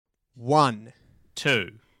1,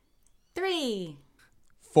 2, 3,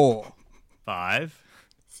 4, 5,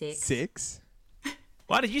 6. 6.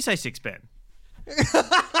 Why did you say 6, Ben?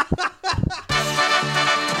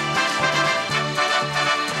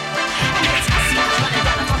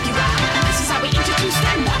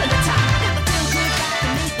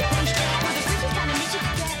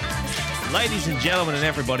 Ladies and gentlemen and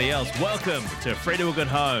everybody else, welcome to Free to a Good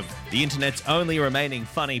Home, the internet's only remaining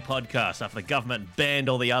funny podcast after the government banned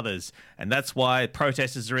all the others. And that's why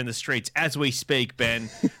protesters are in the streets as we speak, Ben.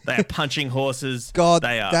 They are punching horses. God,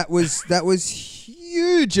 they are. that was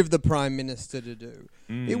huge of the Prime Minister to do.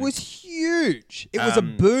 It was huge. It was a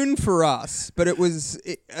boon for us, but it was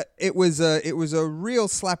a real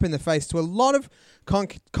slap in the face to a lot of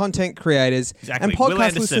content creators and Will podcast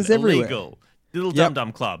Anderson, listeners everywhere. illegal. Little Dum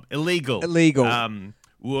Dum Club, illegal. Big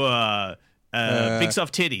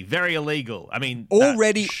Soft Titty, very illegal. I mean,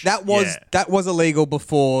 that was illegal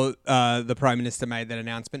before the Prime Minister made that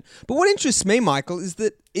announcement. But what interests me, Michael, is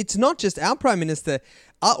that it's not just our Prime Minister.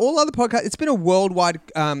 All other podcasts. It's been a worldwide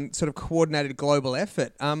sort of coordinated global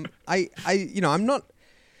effort. I'm not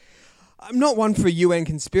one for UN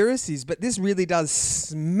conspiracies, but this really does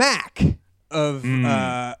smack of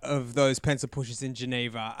those pencil pushers in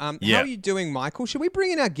Geneva. How are you doing, Michael? Should we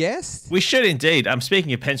bring in our guest? We should indeed.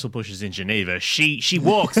 Speaking of pencil pushers in Geneva, she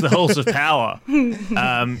walks the halls of power.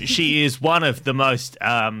 She is one of the most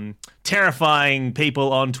terrifying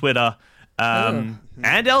people on Twitter and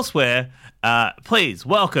elsewhere. Please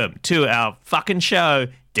welcome to our fucking show,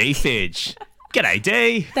 Dee Fidge. G'day,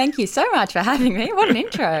 Dee. Thank you so much for having me. What an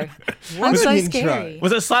intro. I'm so scary.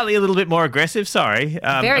 Was it slightly a little bit more aggressive? Sorry.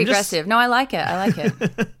 Very aggressive. No, I like it.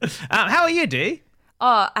 How are you, Dee?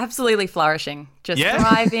 Oh, absolutely flourishing. Just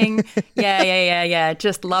thriving. Yeah.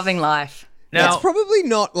 Just loving life. Now, it's probably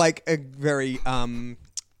not like a very...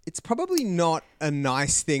 it's probably not a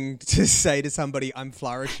nice thing to say to somebody, I'm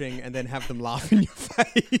flourishing, and then have them laugh in your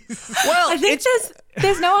face. Well, I think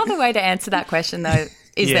there's no other way to answer that question, though.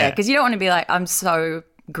 Is there? Because you don't want to be like, I'm so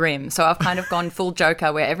grim. So I've kind of gone full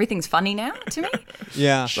Joker where everything's funny now to me.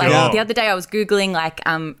 Yeah. Like the other day I was Googling like,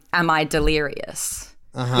 am I delirious?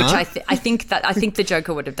 Which I think the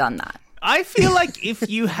Joker would have done that. I feel like if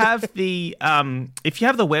you have the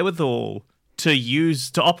wherewithal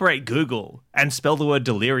to operate Google and spell the word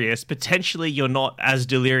delirious, potentially you're not as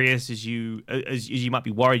delirious as you might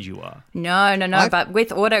be worried you are. No. But with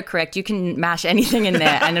autocorrect, you can mash anything in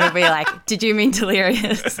there and it'll be like, did you mean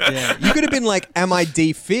delirious? Yeah. You could have been like, am I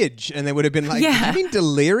Dee Fidge? And they would have been like, did you mean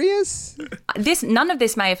delirious? None of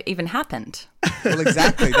this may have even happened. Well,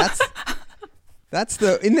 exactly. That's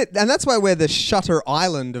why we're the Shutter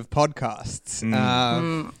Island of podcasts.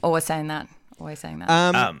 Always saying that.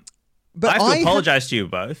 But I have to apologise to you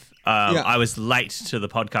both. I was late to the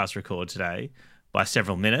podcast record today by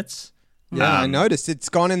several minutes. Yeah, I noticed. It's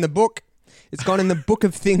gone in the book. It's gone in the book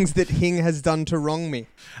of things that Hing has done to wrong me.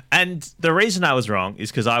 And the reason I was wrong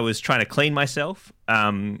is because I was trying to clean myself for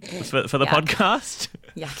the podcast.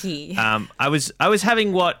 Yucky. I was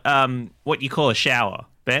having what you call a shower,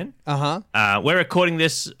 Ben. We're recording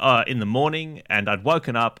this in the morning, and I'd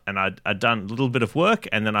woken up and I'd done a little bit of work,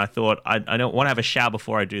 and then I thought I don't want to have a shower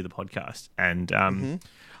before I do the podcast. And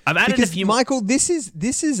I've added a few. Michael, this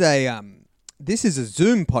is a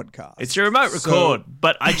Zoom podcast. It's a remote record,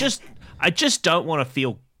 but I just don't want to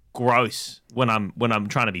feel gross when I'm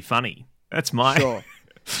trying to be funny. That's my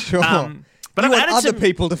sure. But you want other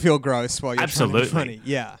people to feel gross while you're trying to be funny.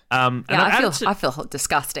 Yeah. I feel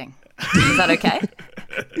disgusting. Is that okay?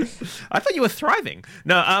 I thought you were thriving.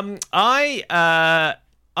 No, so I've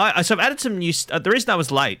added some new. The reason I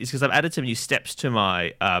was late is because I've added some new steps to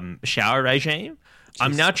my shower regime.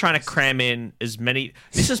 I'm now trying to cram in as many.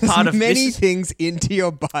 This is part of many things into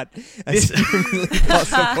your butt as humanly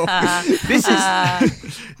possible.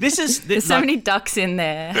 There's so many ducks in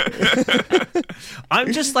there.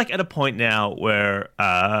 I'm just like at a point now where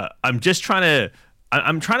I'm trying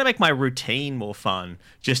to make my routine more fun,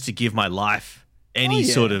 just to give my life any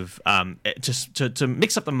sort of just to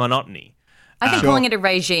mix up the monotony. I think calling it a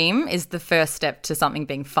regime is the first step to something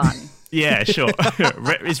being fun. Yeah, sure.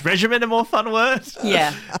 Is regimen a more fun word?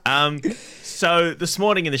 Yeah. So this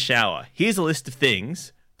morning in the shower, here's a list of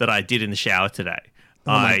things that I did in the shower today.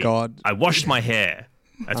 Oh my God. I washed my hair.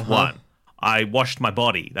 That's one. I washed my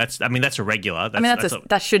body. That's a regular.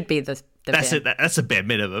 That should be the that's bare. That's a bare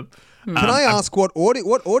minimum. Can I ask what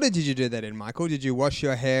order did you do that in, Michael? Did you wash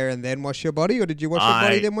your hair and then wash your body, or did you wash your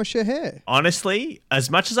body then wash your hair? Honestly, as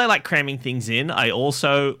much as I like cramming things in, I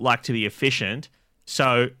also like to be efficient.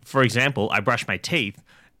 So, for example, I brush my teeth,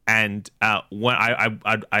 and when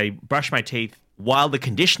I brush my teeth while the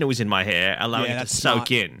conditioner was in my hair, allowing it to soak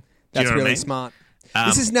in. That's know what I really mean? smart.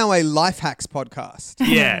 This is now a life hacks podcast.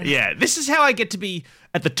 Yeah. This is how I get to be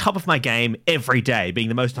at the top of my game every day, being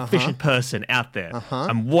the most efficient person out there.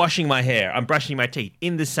 I'm washing my hair. I'm brushing my teeth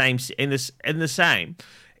in the same.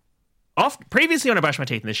 Previously, when I brushed my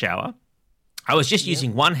teeth in the shower, I was just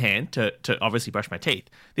using one hand to obviously brush my teeth.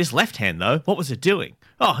 This left hand, though, what was it doing?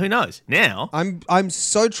 Oh, who knows? Now I'm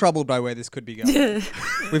so troubled by where this could be going.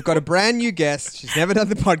 We've got a brand new guest. She's never done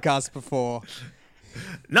the podcast before.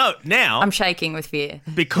 No, now I'm shaking with fear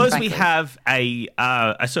because we have a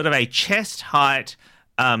sort of a chest height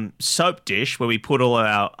soap dish where we put all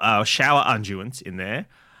our shower unguents in there.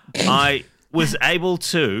 I was able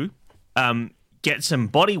to get some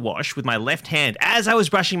body wash with my left hand as I was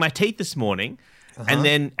brushing my teeth this morning, and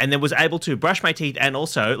then was able to brush my teeth and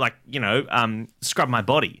also scrub my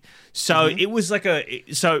body. So it was like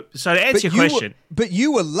so to answer your question. But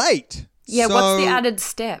you were late. Yeah, so... what's the added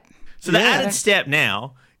step? So the added step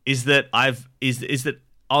now is that is that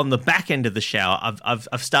on the back end of the shower,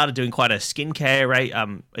 I've started doing quite a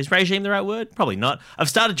skincare is regime the right word? Probably not. I've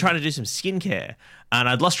started trying to do some skincare, and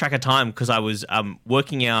I'd lost track of time because I was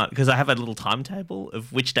working out, because I have a little timetable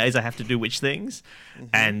of which days I have to do which things,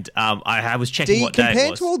 and I was checking what day it was.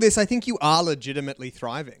 Compared to all this, I think you are legitimately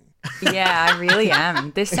thriving. Yeah, I really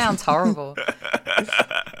am. This sounds horrible.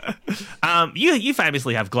 You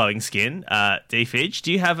famously have glowing skin, D-Fidge.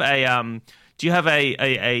 Do you have an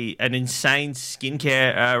insane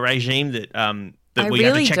skincare regime that I we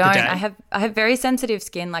have to check don't. the day? I have very sensitive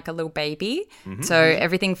skin, like a little baby. So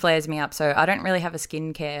everything flares me up. So I don't really have a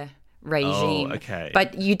skincare regime. Oh, okay.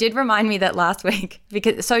 But you did remind me that last week,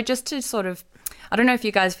 just to sort of, I don't know if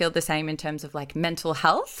you guys feel the same in terms of like mental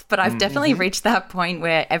health, but I've definitely reached that point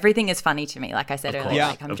where everything is funny to me. Like I said earlier,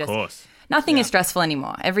 like I'm just nothing is stressful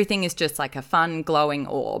anymore. Everything is just like a fun glowing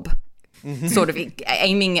orb. Sort of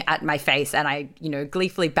aiming at my face, and I,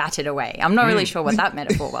 gleefully bat it away. I'm not really sure what that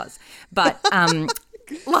metaphor was. But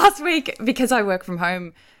last week, because I work from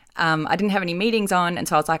home, I didn't have any meetings on, and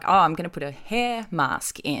so I was like, I'm going to put a hair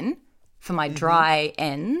mask in for my dry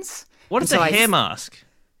ends. What is a hair mask?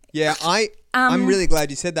 Yeah, I'm really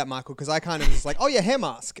glad you said that, Michael, because I kind of was like, hair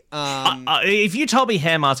mask. If you told me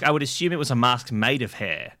hair mask, I would assume it was a mask made of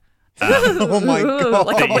hair. Oh my God.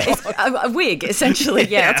 Like a wig, essentially.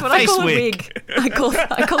 Yeah, that's what I call a wig. I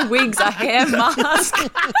call wigs a hair mask.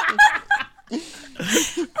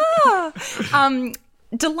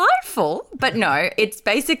 Delightful, but no, it's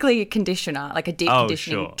basically a conditioner, like a deep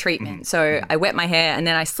conditioning treatment. So I wet my hair and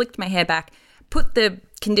then I slicked my hair back, put the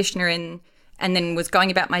conditioner in, and then was going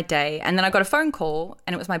about my day. And then I got a phone call,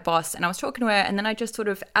 and it was my boss, and I was talking to her, and then I just sort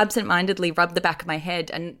of absentmindedly rubbed the back of my head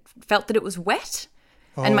and felt that it was wet.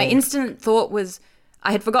 And my instant thought was,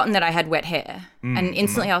 I had forgotten that I had wet hair, and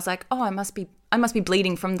instantly I was like, I must be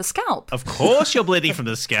bleeding from the scalp. Of course, you're bleeding from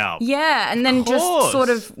the scalp. Yeah, and then just sort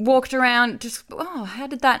of walked around. How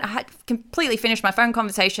did that? I had completely finished my phone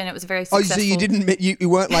conversation. It was very successful. So you didn't? You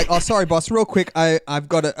weren't like, sorry, boss. Real quick, I've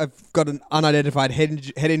got an unidentified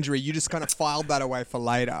head injury. You just kind of filed that away for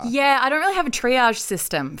later. Yeah, I don't really have a triage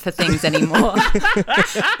system for things anymore.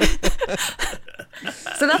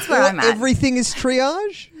 So that's where I'm at. Everything is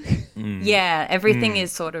triage? Yeah, everything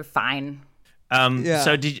is sort of fine.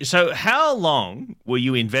 So how long were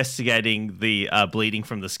you investigating the bleeding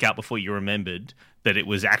from the scalp before you remembered that it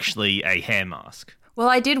was actually a hair mask? Well,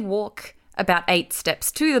 I did walk about 8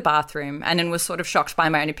 steps to the bathroom and then was sort of shocked by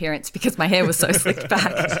my own appearance because my hair was so slicked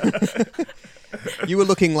back. You were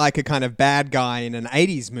looking like a kind of bad guy in an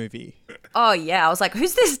 80s movie. Oh, yeah. I was like,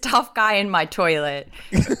 who's this tough guy in my toilet?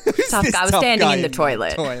 Tough guy. I was standing in the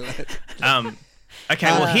toilet. Okay,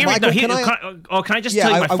 well, Michael, can I just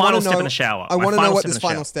tell you my final step in the shower? I want to know what this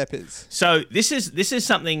final step is. So this is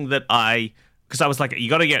something that because I was like, you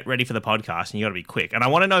got to get ready for the podcast and you got to be quick. And I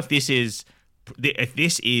want to know if this is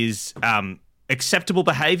acceptable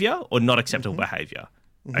behavior or not acceptable behavior.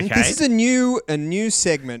 Okay, this is a new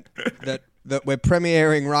segment that we're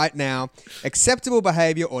premiering right now. Acceptable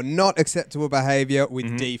behavior or not acceptable behavior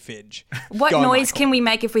with D-Fidge. What noise can we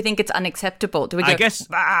make if we think it's unacceptable? Do we go, I guess,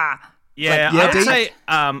 bah? Yeah, I would say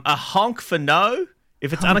a honk for no.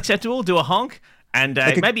 If it's unacceptable, do a honk. And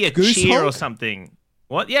maybe a cheer honk? Or something.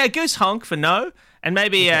 What? Yeah, a goose honk for no. And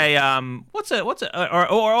maybe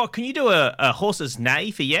or can you do a horse's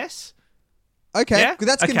neigh for yes? Okay, Yeah?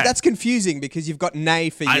 that's confusing because you've got nay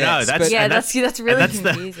for yes. I know that's really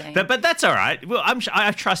confusing. But that's all right. Well,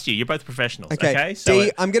 I trust you. You're both professionals. Okay, so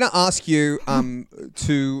Dee, I'm going to ask you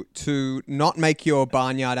to not make your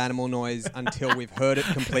barnyard animal noise until we've heard it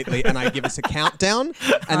completely, and I give us a countdown,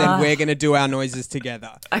 and then we're going to do our noises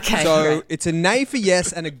together. Okay. So it's a nay for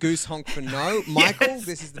yes and a goose honk for no. Michael,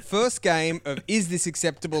 this is the first game of is this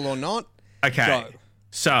acceptable or not? Okay. Go.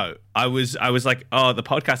 So I was like, oh, the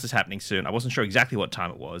podcast is happening soon. I wasn't sure exactly what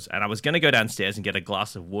time it was, and I was going to go downstairs and get a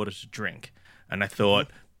glass of water to drink. And I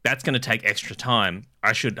thought, that's going to take extra time.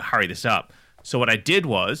 I should hurry this up. So what I did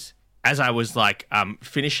was, as I was like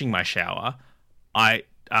finishing my shower, I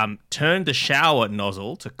turned the shower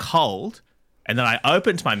nozzle to cold, and then I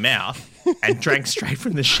opened my mouth and drank straight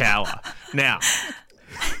from the shower. Now,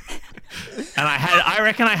 and I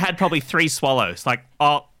reckon I had probably 3 swallows. Like,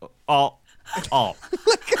 oh.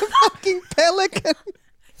 Like a fucking pelican.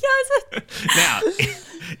 Now,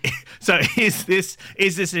 so is this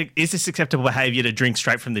acceptable behaviour to drink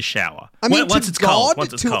straight from the shower? I mean, once it's cold.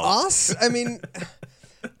 Us? I mean,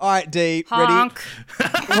 all right, Dee, honk.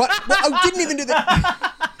 Ready? What? I didn't even do that.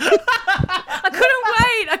 I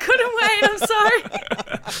couldn't wait. I'm sorry.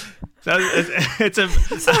 So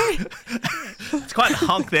it's quite a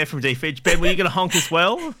honk there from Dee Fidge. Ben, were you going to honk as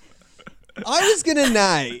well? I was going to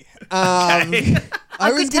neigh. Okay.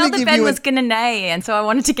 I could tell that Ben was going to neigh, and so I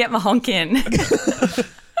wanted to get my honk in.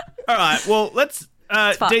 All right, well, let's...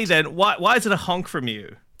 Dee, then, why is it a honk from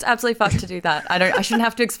you? It's absolutely fucked to do that. I shouldn't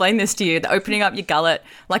have to explain this to you. The opening up your gullet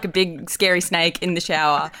like a big scary snake in the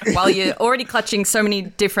shower while you're already clutching so many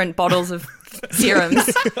different bottles of serums.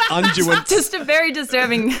 Unguents. Just a very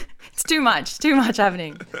disturbing... It's too much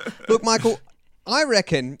happening. Look, Michael, I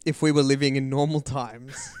reckon if we were living in normal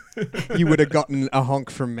times... you would have gotten a honk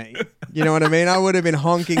from me. You know what I mean? I would have been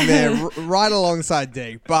honking there right alongside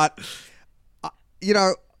Dee. But,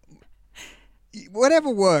 whatever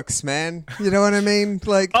works, man. You know what I mean?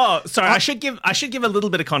 Like, oh, sorry. I should give a little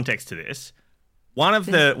bit of context to this. One of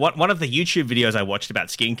the YouTube videos I watched about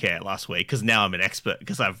skincare last week, because now I'm an expert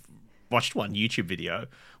because I've watched one YouTube video,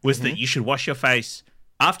 was that you should wash your face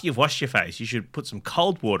after you've washed your face. You should put some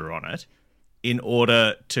cold water on it in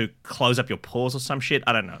order to close up your pores or some shit.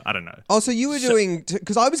 I don't know. Oh, so you were doing...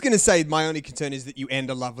 Because I was going to say my only concern is that you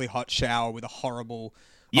end a lovely hot shower with a horrible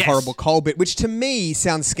cold bit, which to me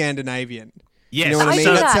sounds Scandinavian. Yes. You know what I mean?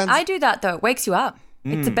 I do that, though. It wakes you up.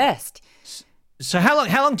 It's the best. So how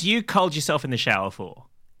long do you cold yourself in the shower for?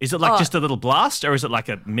 Is it like just a little blast, or is it like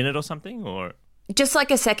a minute or something, or... Just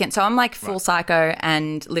like a second. So I'm like full psycho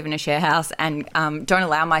and live in a share house and don't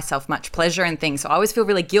allow myself much pleasure and things. So I always feel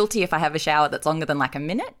really guilty if I have a shower that's longer than like a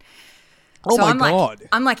minute. Oh, so my God.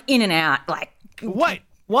 I'm like in and out. Like, wait,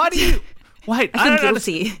 why do you... Wait, I feel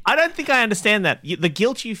guilty. I don't think I understand that. The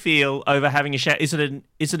guilt you feel over having a shower, is it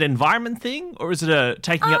an environment thing, or is it a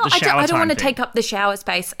taking up the shower time I don't want to thing? take up the shower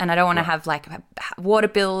space, and I don't want to have like water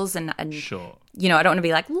bills and sure. You know, I don't want to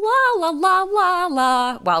be like la la la la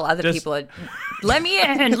la while other people are let me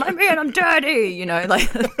in, I'm dirty, you know, like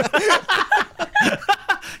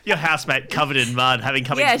your housemate covered in mud, having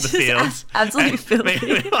come into the fields. Absolutely filthy.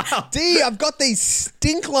 Dee, I've got these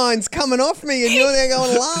stink lines coming off me and you're there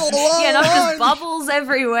going, la, la, la. Yeah, and I've got bubbles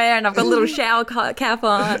everywhere and I've got a little shower cap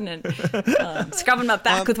on and scrubbing my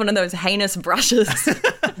back with one of those heinous brushes.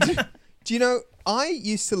 Do you know, I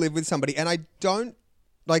used to live with somebody and I don't,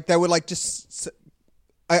 like, they were like just...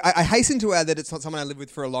 I hasten to add that it's not someone I live with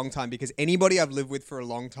for a long time because anybody I've lived with for a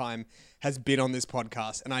long time has been on this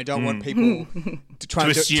podcast, and I don't want people to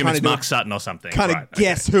assume it's Mark Sutton or something. Kind of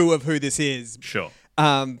guess who this is. Sure.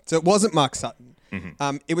 So it wasn't Mark Sutton.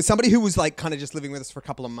 Mm-hmm. It was somebody who was like kind of just living with us for a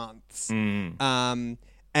couple of months, and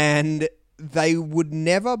they would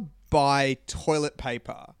never buy toilet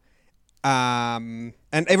paper.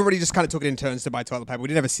 And everybody just kind of took it in turns to buy toilet paper. We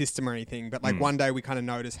didn't have a system or anything, but like one day we kind of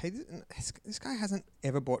noticed, hey, this guy hasn't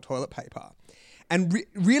ever bought toilet paper. And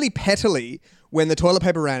really pettily, when the toilet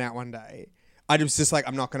paper ran out one day, I was just like,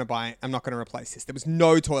 I'm not going to replace this. There was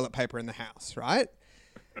no toilet paper in the house, right?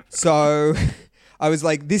 So I was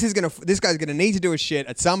like, this guy's going to need to do a shit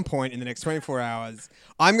at some point in the next 24 hours.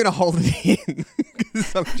 I'm going to hold it in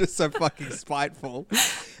because I'm just so fucking spiteful.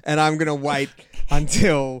 And I'm going to wait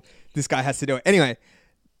until this guy has to do it. Anyway,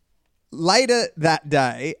 later that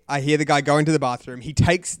day, I hear the guy go into the bathroom. He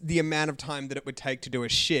takes the amount of time that it would take to do a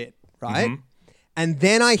shit, right? Mm-hmm. And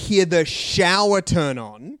then I hear the shower turn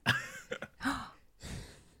on.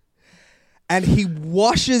 And he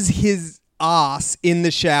washes his ass in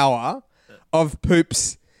the shower of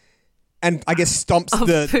poops and I guess stomps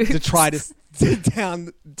the detritus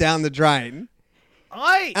down the drain.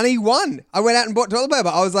 And he won. I went out and bought toilet paper.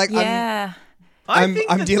 I was like, yeah.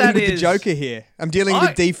 I'm dealing with the Joker here. I'm dealing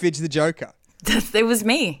with D. Fidge the Joker. It was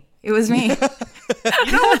me. It was me.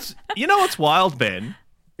 You know what's wild, Ben?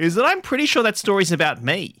 Is that I'm pretty sure that story's about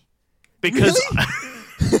me. Because Really?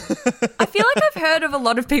 I feel like I've heard of a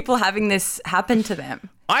lot of people having this happen to them.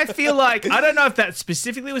 I feel like, I don't know if that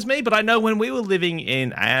specifically was me, but I know when we were living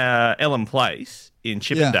in Ellen Place in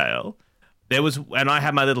Chippendale, there was, and I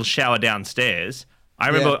had my little shower downstairs. I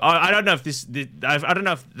remember, I don't know if I don't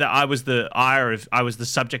know if I was the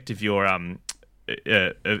subject of your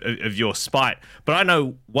spite, but I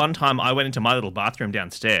know one time I went into my little bathroom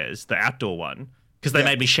downstairs, the outdoor one, because they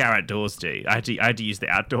made me shower outdoors, D. I had to use the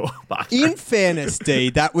outdoor bathroom. In fairness, D,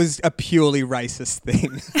 that was a purely racist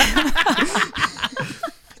thing.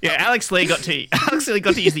 Yeah, Alex Lee got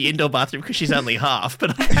to use the indoor bathroom because she's only half,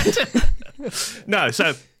 but I had to. No,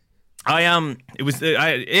 so and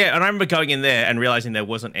I remember going in there and realizing there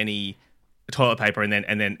wasn't any toilet paper, and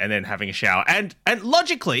then having a shower, and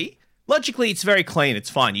logically it's very clean, it's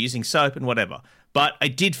fine, using soap and whatever, but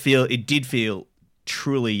it did feel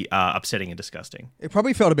truly upsetting and disgusting. It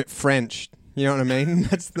probably felt a bit French. You know what I mean?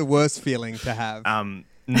 That's the worst feeling to have.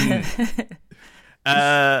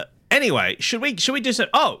 Anyway, should we do some?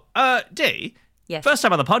 D. Yes. First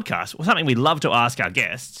time on the podcast, something we love to ask our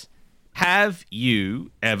guests: have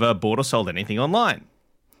you ever bought or sold anything online?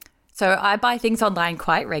 So I buy things online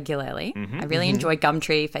quite regularly. I really enjoy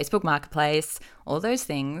Gumtree, Facebook Marketplace, all those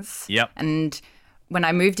things. Yep. And when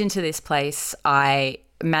I moved into this place, I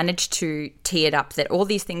managed to tee it up that all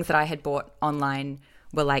these things that I had bought online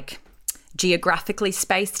were like geographically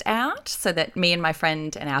spaced out, so that me and my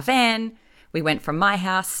friend and our van, we went from my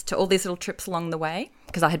house to all these little trips along the way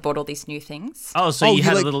because I had bought all these new things. Oh, so you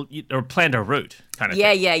had or planned a route kind of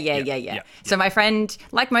thing. Yeah. So my friend,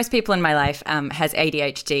 like most people in my life, has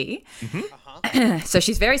ADHD. So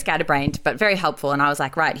she's very scatterbrained, but very helpful. And I was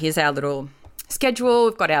like, right, here's our little schedule.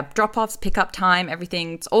 We've got our drop-offs, pick-up time,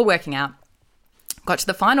 everything. It's all working out. Got to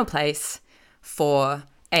the final place for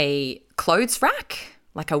a clothes rack,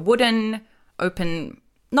 like a wooden open,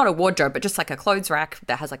 not a wardrobe, but just like a clothes rack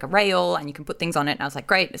that has like a rail and you can put things on it. And I was like,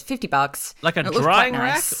 great, it's $50. Like a drying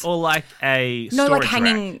rack or like a storage like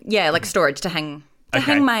hanging rack? Yeah, like storage to hang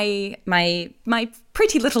my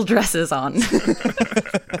pretty little dresses on.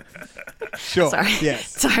 Sure. Sorry. Yes.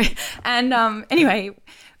 Sorry. And anyway,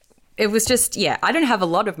 it was just, I don't have a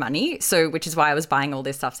lot of money, so which is why I was buying all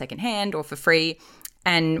this stuff secondhand or for free.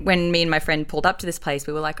 And when me and my friend pulled up to this place,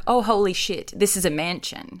 we were like, oh, holy shit, this is a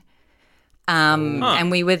mansion. And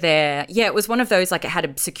we were there. Yeah, it was one of those, like it had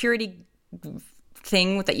a security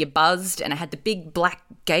thing that you buzzed and it had the big black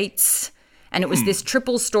gates and it was this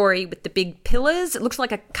triple story with the big pillars. It looks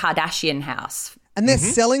like a Kardashian house. And they're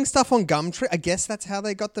selling stuff on Gumtree. I guess that's how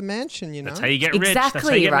they got the mansion, you know? That's how you get rich. Exactly, that's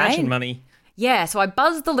how you get right? mansion money. Yeah, so I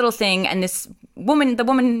buzzed the little thing and this woman, the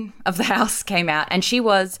woman of the house came out and she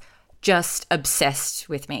was just obsessed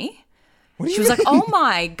with me. She was like, oh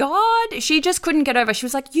my God. She just couldn't get over. She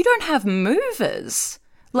was like, you don't have movers.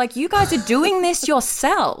 Like, you guys are doing this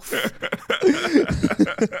yourself.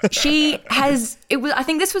 I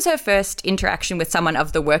think this was her first interaction with someone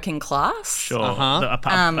of the working class. Sure.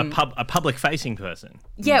 A public-facing person.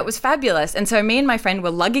 Yeah, it was fabulous. And so me and my friend were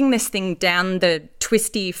lugging this thing down the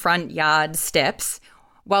twisty front yard steps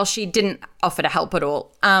while she didn't offer to help at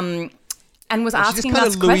all. And was asking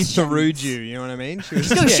us questions. She just kind of Louis Theroux'd you know what I mean? She was,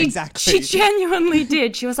 She exactly. genuinely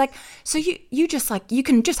did. She was like, so you just like, you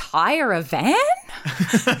can just hire a van?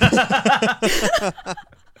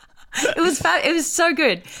 It was so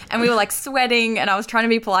good. And we were like sweating and I was trying to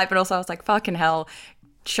be polite, but also I was like, fucking hell,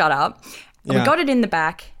 shut up. And we got it in the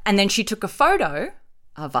back and then she took a photo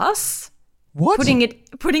of us. What? Putting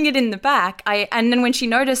it in the back. And then when she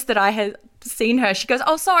noticed that I had seen her, she goes,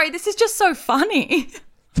 oh, sorry, this is just so funny.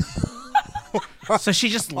 So she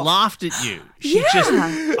just laughed at you. She just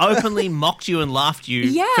openly mocked you and laughed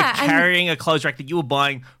you for carrying a clothes rack that you were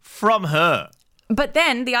buying from her. But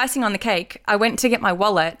then the icing on the cake, I went to get my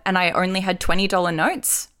wallet and I only had $20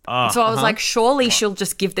 notes. So I was like, surely she'll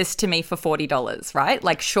just give this to me for $40, right?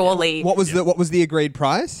 Like, surely. What was the agreed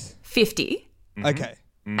price? $50. Mm-hmm. Okay.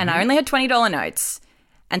 And I only had $20 notes.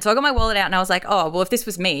 And so I got my wallet out and I was like, oh, well, if this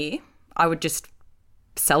was me, I would just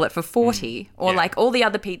sell it for $40. Or like all the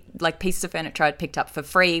other pieces of furniture I'd picked up for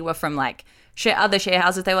free were from like other share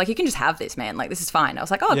houses. They were like, you can just have this, man. Like, this is fine. I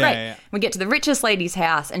was like, oh, great. Yeah. We get to the richest lady's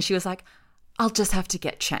house and she was like, I'll just have to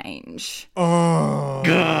get change. Oh.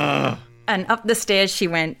 Gah. And up the stairs she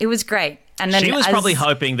went. It was great. And then she was probably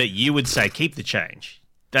hoping that you would say, keep the change.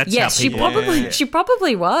 That's how people... she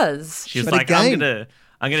probably was. She was like, I'm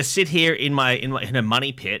I'm going to sit here in a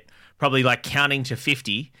money pit, probably like counting to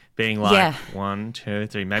 50, being like 1, 2,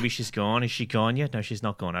 3. Maybe she's gone. Is she gone yet? No, she's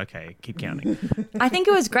not gone. Okay, keep counting. I think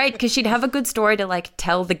it was great because she'd have a good story to like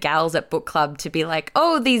tell the gals at book club to be like,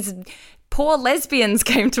 oh, these poor lesbians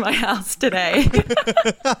came to my house today.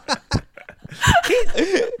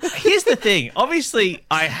 Here's the thing. Obviously,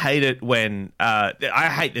 I hate it when I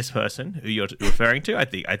hate this person who you're referring to. I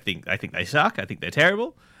think they suck. I think they're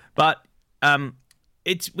terrible. But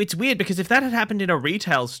it's weird because if that had happened in a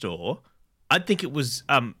retail store, I'd think it was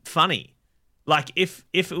funny. Like if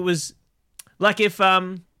it was like if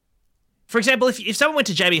for example, if someone went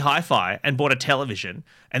to JB Hi-Fi and bought a television,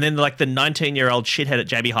 and then like the 19-year-old shithead at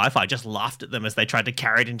JB Hi-Fi just laughed at them as they tried to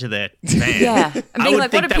carry it into their van. Yeah, and being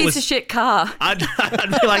like, what a piece of shit car. I'd be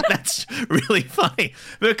like, that's really funny.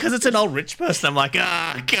 Because it's an old rich person, I'm like,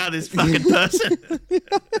 God, this fucking person.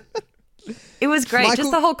 It was great. Michael,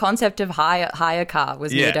 just the whole concept of hire car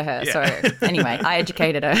was new to her. Yeah. So anyway, I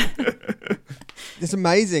educated her. It's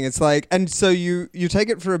amazing. It's like, and so you take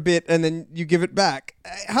it for a bit and then you give it back.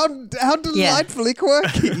 How delightfully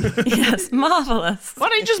quirky. Yes, marvelous. Why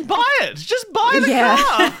don't you just buy it? Just buy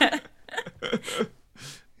the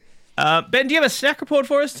car. Ben, do you have a snack report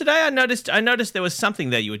for us today? I noticed there was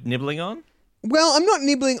something there you were nibbling on. Well, I'm not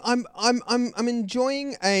nibbling. I'm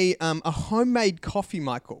enjoying a homemade coffee,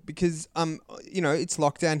 Michael, because it's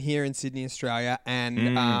lockdown here in Sydney, Australia,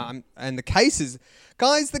 and the cases,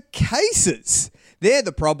 guys, they're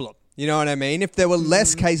the problem. You know what I mean? If there were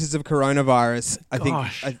less cases of coronavirus, I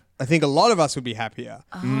think a lot of us would be happier.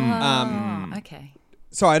 Okay.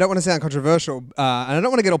 Sorry, I don't want to sound controversial, and I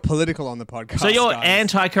don't want to get all political on the podcast. So you're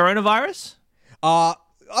anti-coronavirus?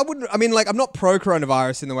 I wouldn't. I mean, like, I'm not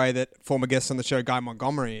pro-coronavirus in the way that former guest on the show, Guy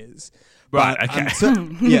Montgomery, is. Right. Okay.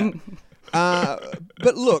 Yeah.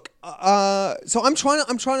 But look. So I'm trying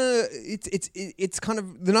to. It's kind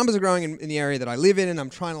of, the numbers are growing in the area that I live in, and I'm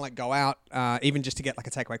trying to like go out, even just to get like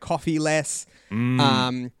a takeaway coffee less.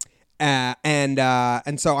 And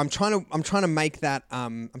so I'm trying to make that.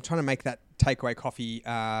 I'm trying to make that takeaway coffee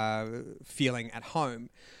feeling at home.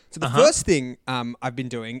 So the first thing I've been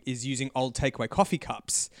doing is using old takeaway coffee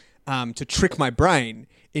cups to trick my brain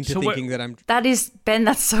into thinking that I'm... That is, Ben,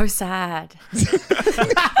 that's so sad.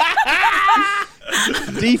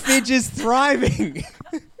 D-Fidge is thriving.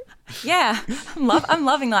 Yeah, I'm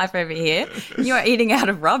loving life over here. You are eating out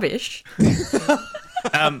of rubbish.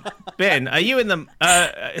 Ben, are you in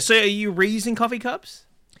the... so are you reusing coffee cups?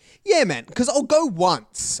 Yeah, man, because I'll go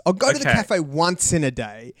once. I'll go to the cafe once in a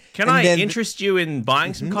day. Can I interest you in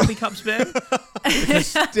buying some coffee cups, Ben?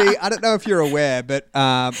 I don't know if you're aware, but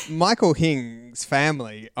Michael Hing's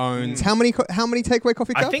family owns how many takeaway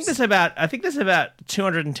coffee cups? I think there's about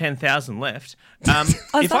 210,000 left.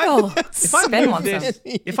 If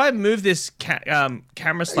I move this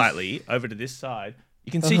camera slightly over to this side,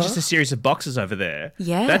 you can see just a series of boxes over there.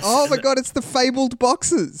 Yeah. Oh my God, it's the fabled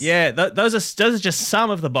boxes. Yeah, those are just some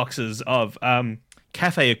of the boxes of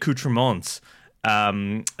cafe accoutrements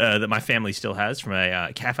that my family still has from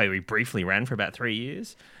a cafe we briefly ran for about 3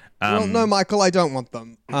 years. Well, no, Michael, I don't want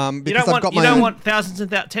them. Because you don't want thousands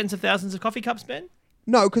and tens of thousands of coffee cups, Ben?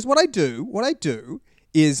 No, because what I do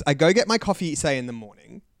is I go get my coffee, say, in the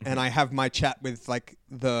morning, and I have my chat with like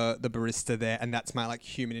the barista there, and that's my like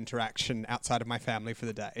human interaction outside of my family for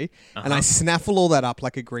the day. And I snaffle all that up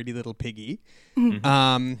like a greedy little piggy.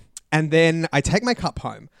 And then I take my cup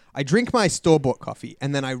home. I drink my store-bought coffee,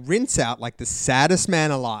 and then I rinse out like the saddest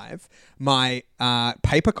man alive my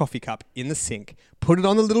paper coffee cup in the sink, put it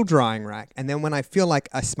on the little drying rack, and then when I feel like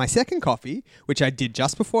my second coffee, which I did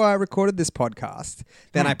just before I recorded this podcast,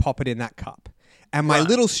 then I pop it in that cup. And my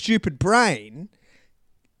little stupid brain...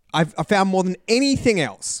 I found more than anything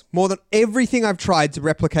else, more than everything I've tried to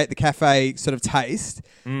replicate the cafe sort of taste,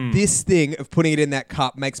 this thing of putting it in that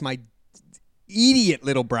cup makes my idiot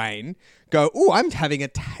little brain go, oh, I'm having a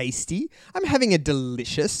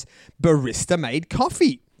delicious barista-made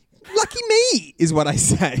coffee. Lucky me, is what I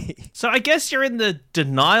say. So I guess you're in the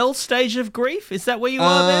denial stage of grief? Is that where you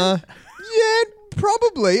are then? Yeah,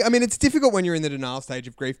 probably. I mean, it's difficult when you're in the denial stage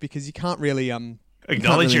of grief because you can't really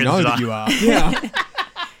acknowledge you know that you are. Yeah.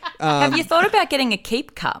 Have you thought about getting a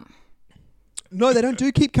keep cup? No, they don't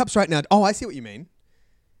do keep cups right now. Oh, I see what you mean.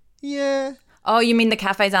 Yeah. Oh, you mean the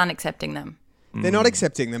cafes aren't accepting them? They're not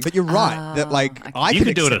accepting them, but you're right that like okay. I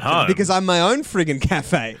could do it at home because I'm my own friggin'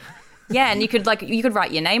 cafe. Yeah, and you could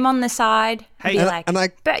write your name on the side. Hey,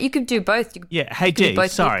 but you could do both. Hey,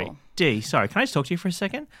 D, sorry, can I just talk to you for a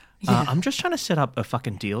second? Yeah. I'm just trying to set up a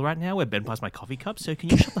fucking deal right now where Ben buys my coffee cup. So can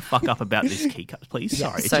you shut the fuck up about this key cup, please?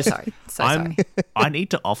 Sorry. Sorry. I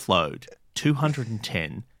need to offload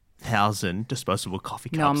 210 1,000 disposable coffee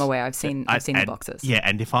cups. No, I'm aware. I've seen the boxes. Yeah,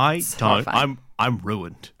 and if I don't, I'm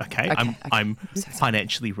ruined. Okay, I'm so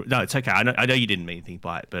financially. No, it's okay. I know you didn't mean anything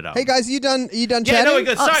by it, but hey guys, are you done chatting? Yeah, no, we're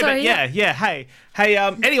good. Sorry, sorry, but yeah. Hey.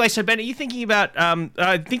 Anyway, so Ben, are you thinking about?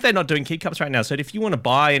 I think they're not doing kid cups right now. So if you want to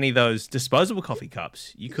buy any of those disposable coffee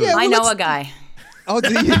cups, you could. Yeah, I know a guy. Oh,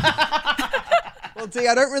 do you? Well, Dee,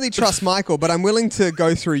 I don't really trust Michael, but I'm willing to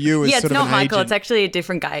go through you as sort of an agent. Yeah, it's not Michael. It's actually a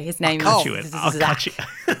different guy. His name is I'll cut you.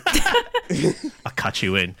 I'll cut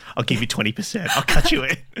you in. I'll give you 20%. I'll cut you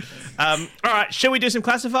in. All right, shall we do some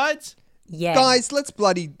classifieds? Yeah. Guys, let's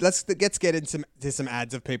get into some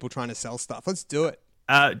ads of people trying to sell stuff. Let's do it.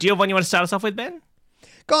 Do you have one you want to start us off with, Ben?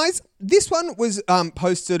 Guys, this one was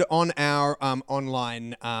posted on our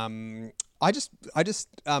online. I just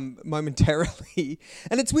momentarily,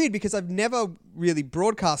 and it's weird because I've never really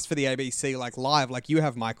broadcast for the ABC like live like you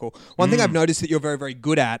have, Michael. One thing I've noticed that you're very, very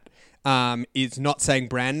good at is not saying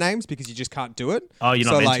brand names because you just can't do it. Oh,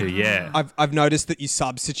 you're not meant to, yeah. I've noticed that you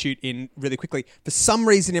substitute in really quickly. For some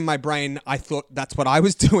reason in my brain, I thought that's what I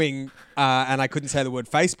was doing, and I couldn't say the word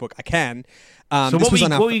Facebook. I can. So what was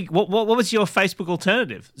your Facebook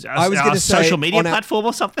alternative? I was going to say social media platform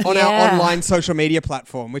or something? On our online social media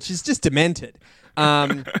platform, which is just demented.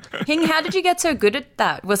 Hing, how did you get so good at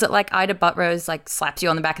that? Was it like Ida Buttrose like slaps you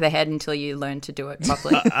on the back of the head until you learned to do it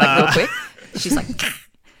properly, like real quick? She's like...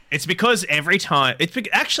 It's because every time...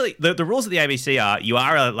 Actually, the rules of the ABC are you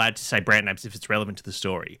are allowed to say brand names if it's relevant to the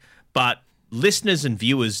story, but listeners and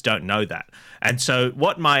viewers don't know that. And so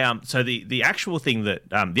what my the actual thing that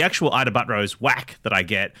the actual Ida Buttrose whack that I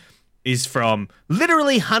get is from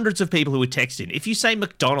literally hundreds of people who would text in. If you say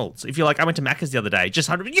McDonald's, if you're like, I went to Macca's the other day, just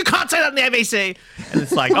 100, you can't say that on the ABC. And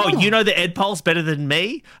it's like, oh, you know the Ed Polls better than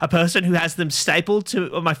me? A person who has them stapled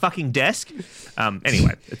to my fucking desk?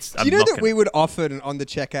 Anyway, it's... Do you know that we would often, on the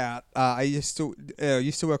checkout, I used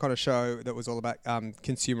to work on a show that was all about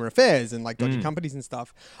consumer affairs and like dodgy companies and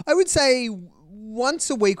stuff. I would say once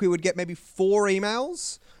a week we would get maybe 4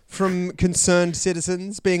 emails from concerned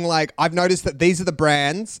citizens being like, I've noticed that these are the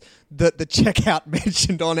brands that the checkout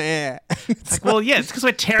mentioned on air. It's like, well, yeah, it's because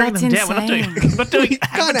we're tearing them down. We're not doing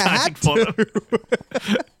advertising for them.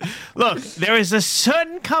 Look, there is a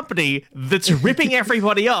certain company that's ripping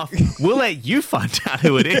everybody off. We'll let you find out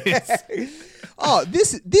who it is. Oh,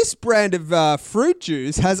 this brand of fruit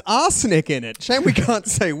juice has arsenic in it. Shame we can't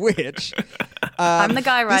say which. I'm the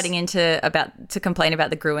guy writing to complain about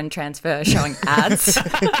the Gruen transfer showing ads.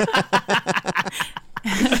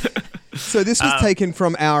 So this was taken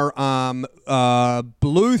from our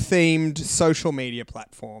blue-themed social media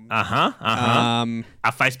platform. Our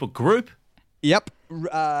Facebook group. Yep.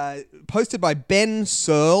 Posted by Ben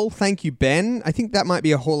Searle. Thank you, Ben. I think that might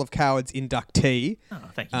be a Hall of Cowards inductee. Oh,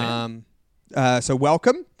 thank you, Ben. So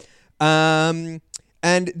welcome. And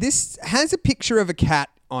this has a picture of a cat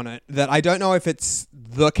on it that I don't know if it's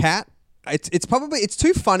the cat. It's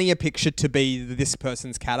too funny a picture to be this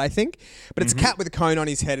person's cat, I think. But it's a cat with a cone on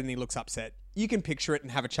his head and he looks upset. You can picture it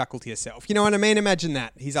and have a chuckle to yourself. You know what I mean? Imagine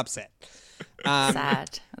that. He's upset.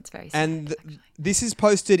 Sad. That's very sad. And this is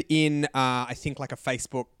posted in, I think, like a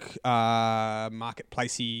Facebook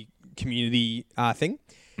marketplacey community thing.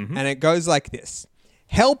 And it goes like this.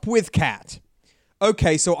 Help with cat.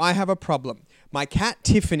 Okay, so I have a problem. My cat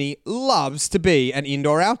Tiffany loves to be an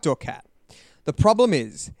indoor-outdoor cat. The problem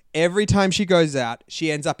is, every time she goes out,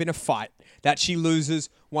 she ends up in a fight that she loses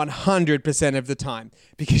 100% of the time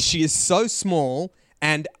because she is so small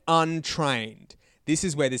and untrained. This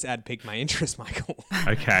is where this ad piqued my interest, Michael.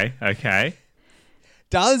 Okay.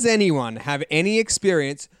 Does anyone have any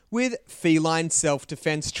experience with feline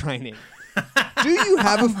self-defense training? Do you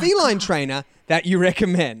have a feline trainer that you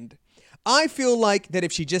recommend? I feel like that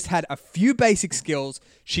if she just had a few basic skills,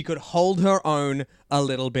 she could hold her own a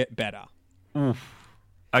little bit better. Oof.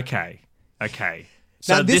 Okay.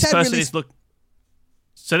 So now, this person is looking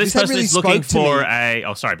for a...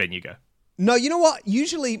 Oh, sorry, Ben, you go. No, you know what?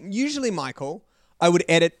 Usually, Michael, I would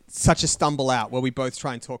edit such a stumble out where we both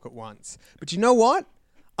try and talk at once. But you know what?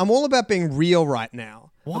 I'm all about being real right now.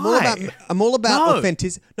 Why? I'm all about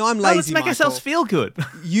authenticity. No, I'm lazy, let's make ourselves feel good.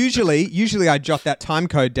 Usually I jot that time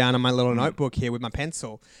code down on my little notebook here with my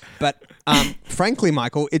pencil. But frankly,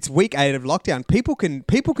 Michael, it's week 8 of lockdown. People can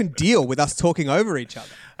deal with us talking over each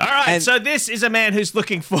other. All right, so this is a man who's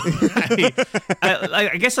looking for,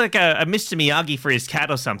 I guess, like a Mr. Miyagi for his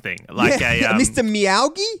cat or something. Like Mr.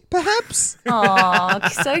 Miyagi, perhaps? Oh,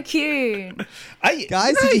 so cute.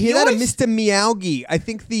 Guys, did you hear that? A Mr. Miyagi. I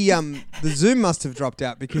think the Zoom must have dropped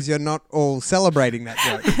out because you're not all celebrating that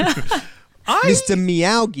joke. Mr.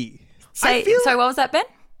 Miyagi. So what was that, Ben?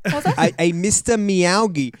 A Mr.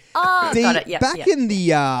 Meowgie. Oh, got it. Back in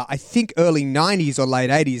the, I think, early 90s or late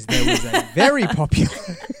 80s, there was a very popular...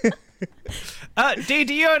 Do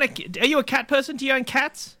you own are you a cat person? Do you own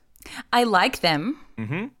cats? I like them.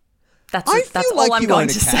 Mm-hmm. That's all I'm going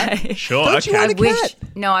to say. Sure. Don't you own a cat?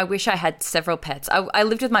 I wish I had several pets. I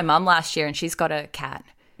lived with my mum last year and she's got a cat.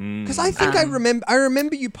 Because I think I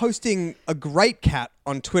remember you posting a great cat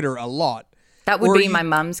on Twitter a lot. That would be my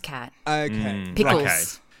mum's cat. Okay. Pickles. Okay.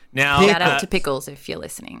 Now, shout out to Pickles if you're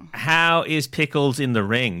listening. How is Pickles in the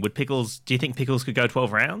ring? Do you think Pickles could go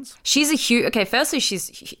 12 rounds? She's a huge... Okay, firstly,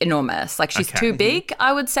 she's enormous. Like, she's too big,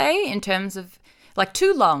 I would say, in terms of... Like,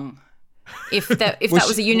 too long. If that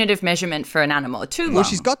was a unit of measurement for an animal. Too long. Well,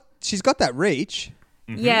 she's got that reach.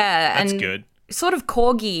 Mm-hmm. Yeah. That's good. Sort of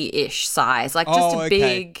corgi-ish size. Like, just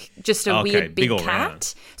weird big cat.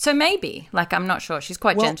 Round. So maybe. Like, I'm not sure. She's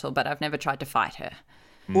quite gentle, but I've never tried to fight her.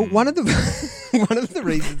 Well, one of the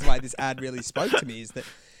reasons why this ad really spoke to me is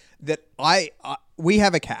that we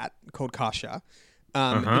have a cat called Kasha,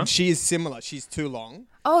 and she is similar. She's too long.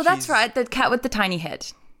 Oh, that's right, the cat with the tiny head.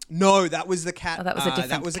 No, that was the cat. Oh, that was a different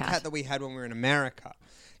That was cat. a cat that we had when we were in America.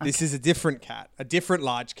 Okay. This is a different cat, a different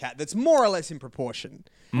large cat that's more or less in proportion.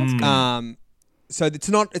 That's good. So it's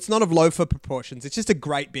not of loafer proportions. It's just a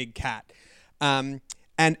great big cat.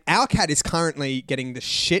 And our cat is currently getting the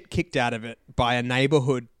shit kicked out of it by a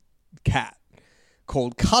neighborhood cat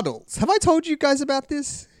called Cuddles. Have I told you guys about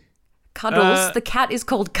this? Cuddles? The cat is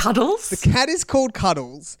called Cuddles? The cat is called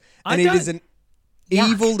Cuddles, and it is an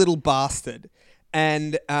evil little bastard.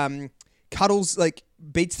 And Cuddles, like,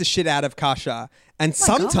 beats the shit out of Kasha. And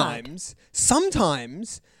sometimes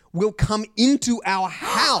will come into our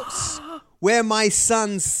house where my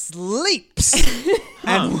son sleeps.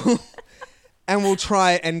 And we'll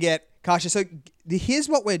try and get Kasha. So here's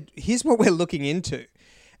what we're looking into,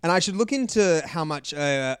 and I should look into how much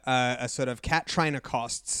a sort of cat trainer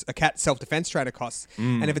costs, a cat self-defense trainer costs,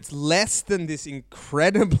 and if it's less than this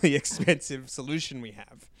incredibly expensive solution we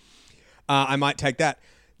have, I might take that.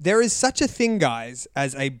 There is such a thing, guys,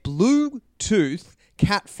 as a Bluetooth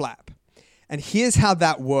cat flap, and here's how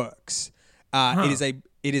that works. It is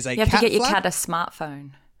a you have cat to get your flap. cat a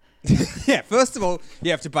smartphone. Yeah, first of all,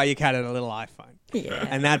 you have to buy your cat a little iPhone. Yeah.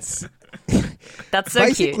 And that's so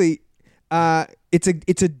basically, cute. It's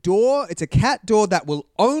a cat door that will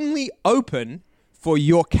only open for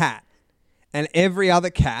your cat, and every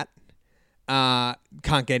other cat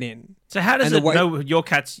can't get in. So how does it know your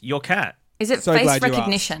cat's your cat? Is it face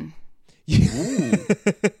recognition? You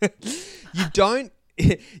don't.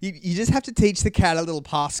 You just have to teach the cat a little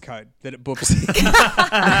passcode that it books.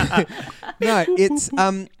 No, it's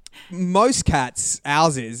most cats,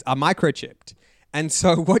 ours are microchipped. And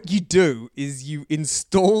so what you do is you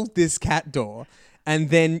install this cat door and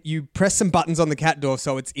then you press some buttons on the cat door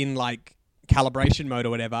so it's in like calibration mode or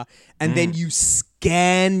whatever. And then you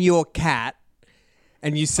scan your cat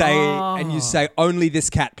and you say only this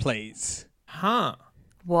cat, please. Huh.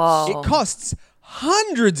 Whoa. It costs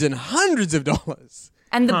hundreds and hundreds of dollars.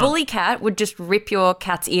 And the bully cat would just rip your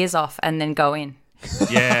cat's ears off and then go in.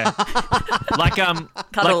 Yeah. Like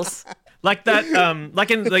Cuddles. Like that,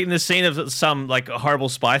 like in the scene of some like horrible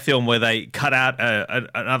spy film where they cut out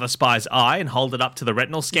another spy's eye and hold it up to the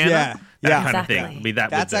retinal scanner. Yeah, that kind exactly. of thing. Be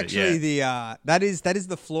that. That's actually that is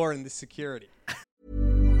the flaw in the security.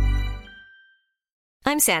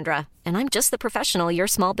 I'm Sandra, and I'm just the professional your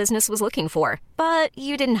small business was looking for. But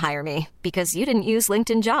you didn't hire me because you didn't use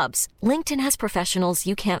LinkedIn Jobs. LinkedIn has professionals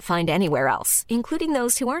you can't find anywhere else, including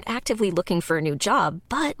those who aren't actively looking for a new job,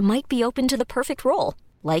 but might be open to the perfect role,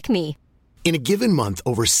 like me. In a given month,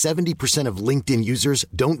 over 70% of LinkedIn users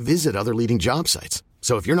don't visit other leading job sites.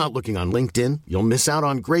 So if you're not looking on LinkedIn, you'll miss out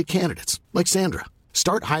on great candidates like Sandra.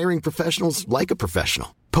 Start hiring professionals like a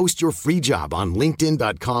professional. Post your free job on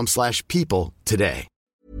linkedin.com/people today.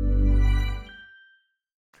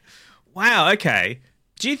 Wow. Okay.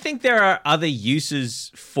 Do you think there are other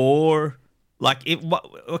uses for like it?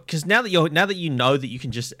 Because now that you know that you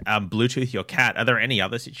can just Bluetooth your cat, are there any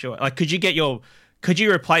other situations? Like, could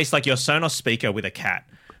you replace like your Sonos speaker with a cat?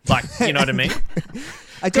 Like, you know what I mean?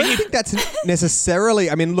 I don't think that's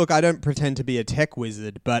necessarily. I mean, look, I don't pretend to be a tech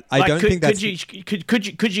wizard, but I don't think that's. Could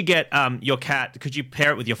you get your cat? Could you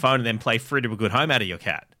pair it with your phone and then play "Freedom of Good Home" out of your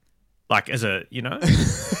cat? Like as a, you know,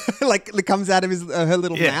 like it comes out of her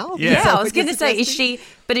little mouth. Yeah, I was going to say, is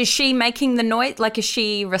she making the noise? Like, is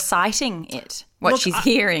she reciting it? What she's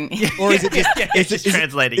hearing, or is it just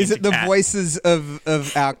translating? Is it the voices of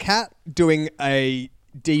our cat doing a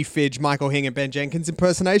D. Fidge, Michael Hing and Ben Jenkins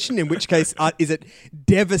impersonation, in which case is it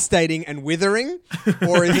devastating and withering,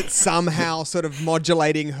 or is it somehow sort of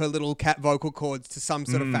modulating her little cat vocal cords to some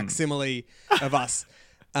sort of facsimile of us?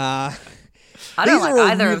 I don't like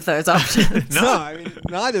either of those options. No, I mean,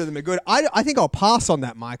 neither of them are good. I think I'll pass on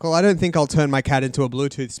that, Michael. I don't think I'll turn my cat into a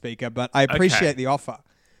Bluetooth speaker, but I appreciate the offer.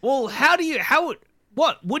 Well,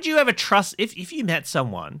 what would you ever trust if you met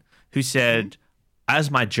someone who said,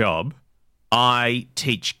 as my job, I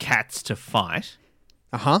teach cats to fight?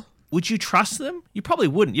 Would you trust them? You probably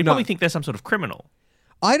wouldn't. You'd probably think they're some sort of criminal.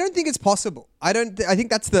 I don't think it's possible. I think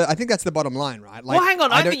that's the bottom line, right? Like, well, hang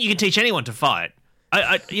on. I don't think you can teach anyone to fight.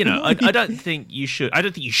 I don't think you should. I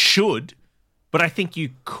don't think you should, but I think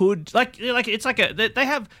you could. Like it's like they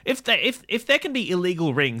have if there can be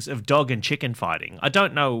illegal rings of dog and chicken fighting, I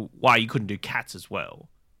don't know why you couldn't do cats as well.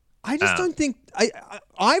 I just don't think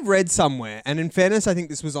I've read somewhere, and in fairness, I think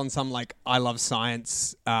this was on some like I Love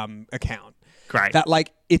Science account. Great. That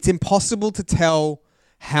like it's impossible to tell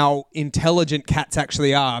how intelligent cats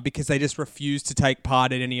actually are because they just refuse to take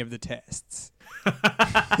part in any of the tests.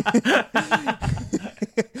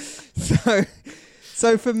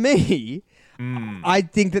 So for me, I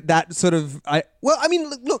think that sort of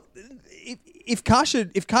look. If Kasha,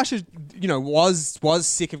 was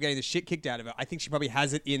sick of getting the shit kicked out of her, I think she probably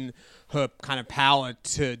has it in her kind of power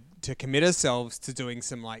to commit herself to doing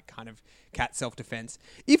some like kind of cat self-defense.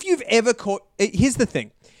 If you've ever here's the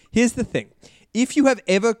thing. If you have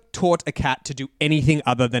ever taught a cat to do anything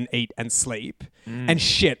other than eat and sleep and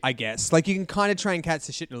shit, I guess, like you can kind of train cats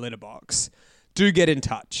to shit in a litter box, do get in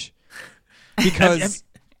touch. Because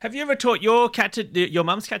have you ever taught your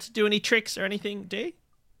mum's cat to do any tricks or anything, Dee?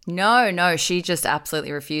 No, she just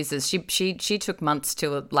absolutely refuses. She took months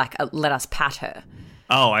to let us pat her.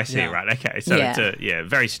 Oh, I see. Yeah. Right. Okay. So it's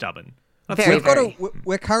very stubborn.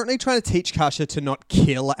 We're currently trying to teach Kasha to not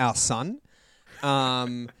kill our son,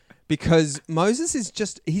 because Moses is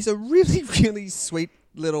he's a really, really sweet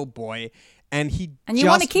little boy, and you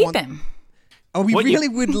want to keep him. Oh, we really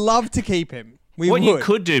would love to keep him. You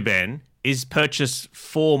could do, Ben, is purchase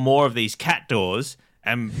 4 more of these cat doors.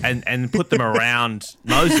 And put them around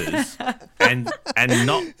Moses and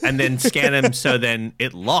then scan them so then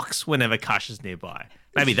it locks whenever Kasha's nearby.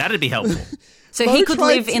 Maybe that'd be helpful. So he could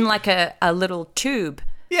live in like a little tube.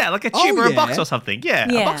 Yeah, like a tube or a box or something.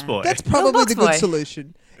 Yeah, a box boy. That's probably the good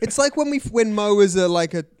solution. It's like when Mo was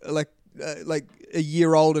a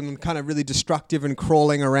year old and kind of really destructive and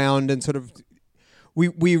crawling around and sort of.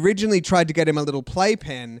 We originally tried to get him a little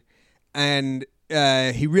playpen, and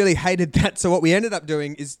he really hated that. So what we ended up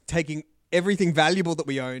doing is taking everything valuable that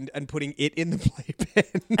we owned and putting it in the playpen.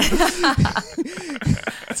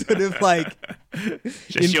 Sort of like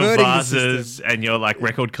just your vases and your like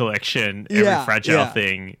record collection, every fragile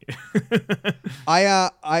thing.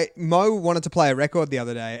 Mo wanted to play a record the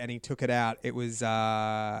other day and he took it out. It was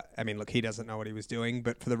he doesn't know what he was doing,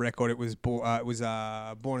 but for the record, it was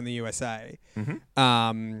Born in the USA.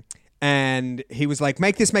 Mm-hmm. And he was like,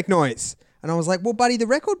 make noise. And I was like, well, buddy, the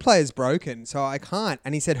record player's broken, so I can't.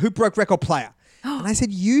 And he said, who broke record player? And I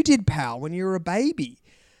said, you did, pal, when you were a baby.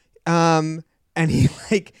 And he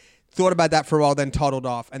like thought about that for a while, then toddled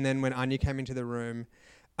off. And then when Anya came into the room,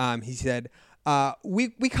 he said, we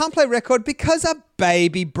can't play record because a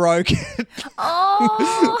baby broke it.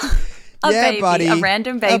 Oh, baby, buddy. A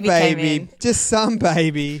random baby came in. Just some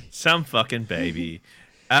baby. Some fucking baby.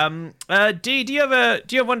 Dee, do you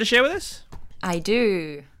have one to share with us? I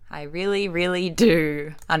do. I really, really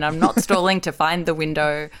do. And I'm not stalling to find the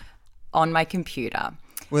window on my computer.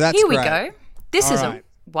 Well, that's Here great. we go. This is a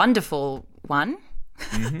wonderful one.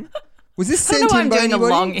 Mm-hmm. Was this sent in by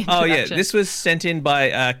anybody? Oh, yeah. This was sent in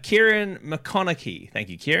by Kieran McConaughey. Thank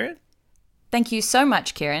you, Kieran. Thank you so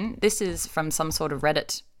much, Kieran. This is from some sort of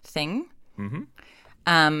Reddit thing.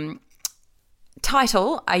 Mm-hmm.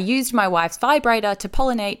 Title, I used my wife's vibrator to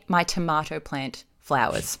pollinate my tomato plant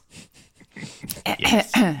flowers. Yes.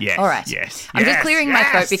 All right. Yes. I'm just clearing my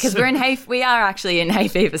throat because we are actually in hay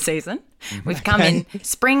fever season. Mm-hmm. We've come in,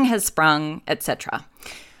 spring has sprung, etc.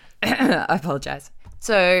 I apologize.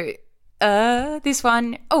 So this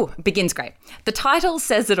one, begins great. The title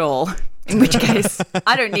says it all, in which case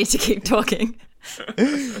I don't need to keep talking.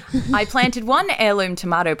 I planted one heirloom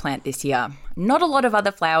tomato plant this year. Not a lot of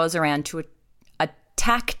other flowers around to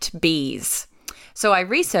attack bees. So I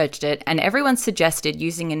researched it, and everyone suggested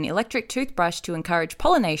using an electric toothbrush to encourage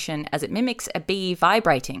pollination as it mimics a bee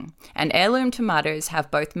vibrating. And heirloom tomatoes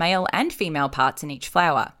have both male and female parts in each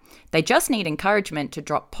flower. They just need encouragement to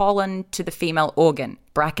drop pollen to the female organ,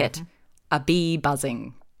 a bee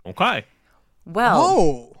buzzing. Okay.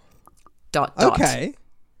 Well, ... Okay.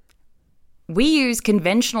 we use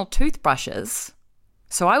conventional toothbrushes.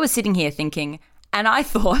 So I was sitting here thinking, and I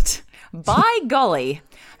thought, by golly,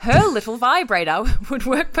 her little vibrator would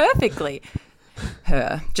work perfectly.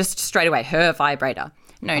 Just straight away, her vibrator.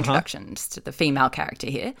 No introductions to the female character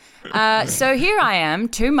here. So here I am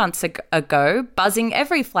 2 months ago buzzing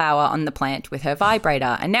every flower on the plant with her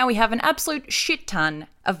vibrator, and now we have an absolute shit ton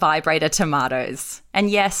of vibrator tomatoes. And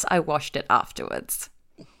yes, I washed it afterwards.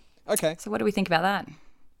 Okay. So what do we think about that?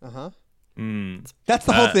 That's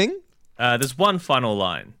the whole thing? There's one final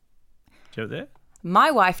line. Do you have it there?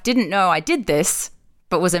 My wife didn't know I did this,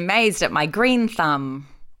 but was amazed at my green thumb.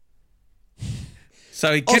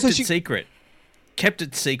 So he kept it secret. Kept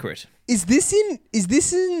it secret. Is this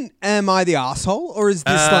in Am I the Arsehole? Or is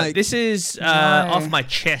this This is Off My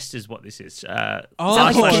Chest is what this is. Is that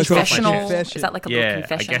like a confessional? Is that like a little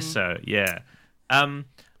confession? I guess so, yeah. I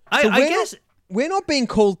guess... We're not being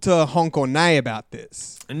called to honk or neigh about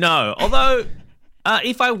this. No, although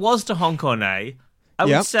if I was to honk or neigh, I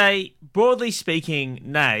would say, broadly speaking,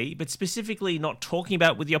 nay, but specifically not talking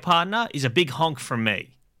about it with your partner is a big honk from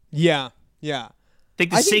me. Yeah. I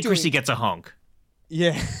think the secrecy gets a honk.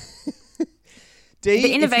 Yeah. D,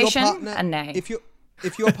 the innovation, a nay. If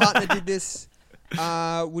your partner did this,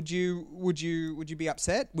 would you be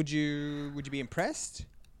upset? Would you be impressed?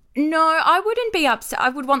 No, I wouldn't be upset. I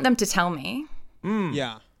would want them to tell me.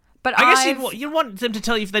 Yeah. But I guess you'd want them to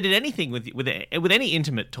tell you if they did anything with any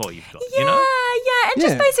intimate toy you've got. Yeah, and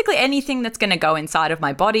just basically anything that's going to go inside of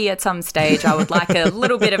my body at some stage. I would like a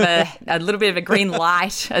little bit of a green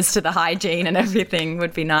light as to the hygiene and everything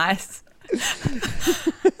would be nice.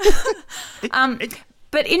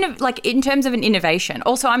 But in terms of an innovation,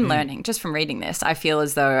 also I'm learning just from reading this. I feel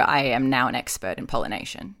as though I am now an expert in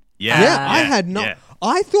pollination. I had not. Yeah.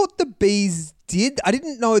 I thought the bees did. I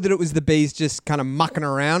didn't know that it was the bees just kind of mucking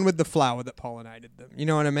around with the flower that pollinated them. You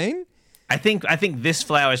know what I mean? I think this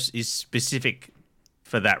flower is specific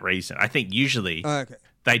for that reason. I think usually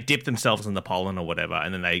they dip themselves in the pollen or whatever,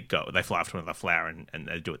 and then they fly off to another flower and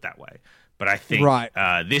they do it that way. But I think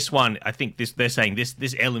this one, they're saying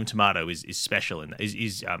this heirloom tomato is special and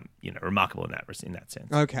is remarkable in that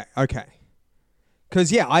sense. Okay.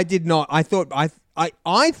 Because I did not. I thought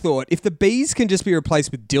if the bees can just be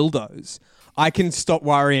replaced with dildos, I can stop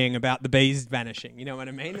worrying about the bees vanishing. You know what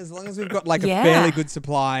I mean? As long as we've got a fairly good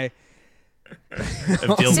supply of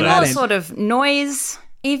dildos. Similar sort of noise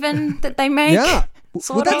even that they make. Yeah.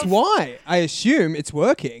 Well, that's why I assume it's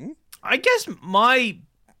working. I guess my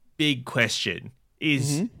big question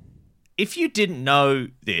is if you didn't know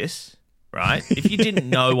this, right? If you didn't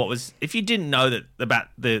know that about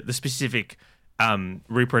the specific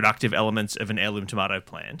reproductive elements of an heirloom tomato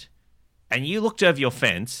plant, and you looked over your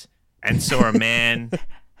fence and saw a man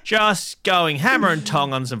just going hammer and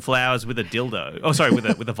tong on some flowers with a dildo. Oh, sorry,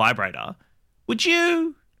 with a vibrator. Would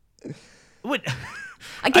you?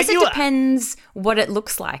 I guess it depends what it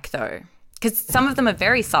looks like, though, because some of them are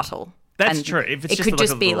very subtle. That's true. If it's it could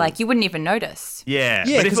just be like you wouldn't even notice. Yeah,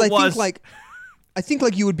 but if it was I think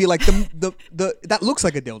you would be like the that looks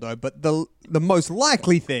like a dildo, but the most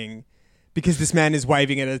likely thing, because this man is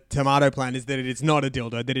waving at a tomato plant, is that it is not a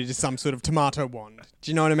dildo, that it is some sort of tomato wand.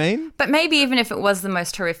 Do you know what I mean? But maybe even if it was the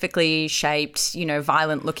most horrifically shaped,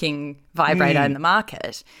 violent-looking vibrator in the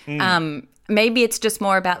market, maybe it's just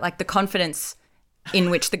more about like the confidence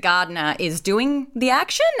in which the gardener is doing the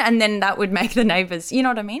action, and then that would make the neighbours, you know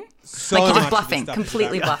what I mean? So like you're just bluffing,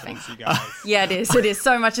 completely bluffing. Yeah, it is. It is.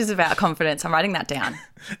 So much is about confidence. I'm writing that down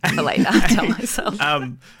for later. Tell myself.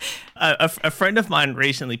 A friend of mine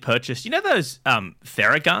recently purchased, those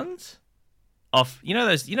Theraguns?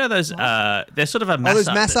 They're sort of a those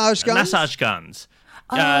massage guns? Massage guns.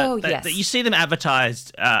 Yes. You see them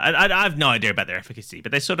advertised. I have no idea about their efficacy,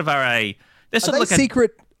 but they sort of are a...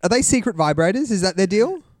 Are they secret vibrators? Is that their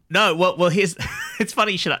deal? No. Well, here's... It's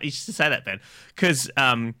funny you should say that, Ben, because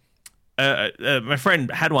my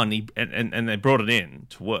friend had one and they brought it in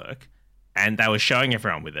to work and they were showing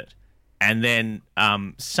everyone with it. And then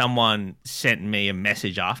someone sent me a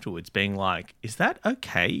message afterwards being like, is that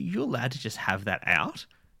okay? Are you allowed to just have that out?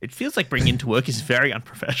 It feels like bringing it into work is very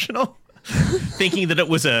unprofessional. Thinking that it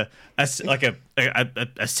was a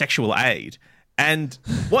sexual aid. And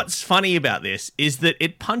what's funny about this is that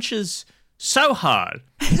it punches so hard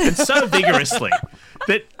and so vigorously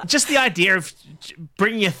that just the idea of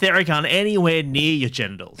bringing a Theragun anywhere near your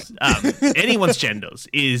genitals, anyone's genitals,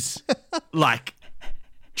 is like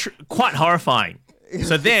quite horrifying.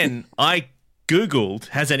 So then I Googled,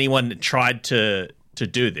 has anyone tried to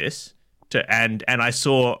do this? And I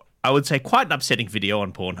saw, I would say, quite an upsetting video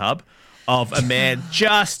on Pornhub of a man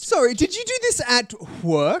just... Sorry, did you do this at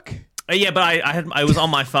work? Yeah, but I was on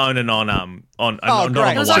my phone and on great. on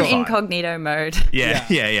It was Wi-Fi. on incognito mode. Yeah.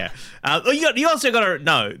 You also got to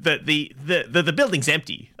know that the building's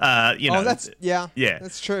empty. That's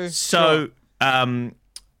true. So, I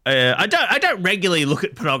don't regularly look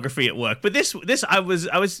at pornography at work, but this I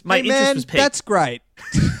was my interest was piqued. That's great.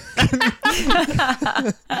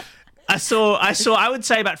 I saw I would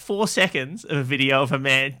say about 4 seconds of a video of a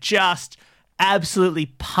man just absolutely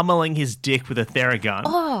pummeling his dick with a Theragun.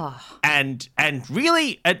 And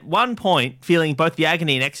really at one point feeling both the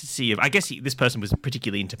agony and ecstasy of, I guess this person was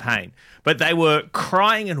particularly into pain, but they were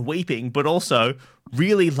crying and weeping, but also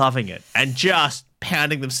really loving it and just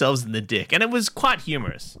pounding themselves in the dick. And it was quite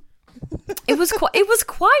humorous. It was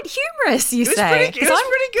quite humorous, you say. It was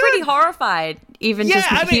pretty good. Pretty horrified, even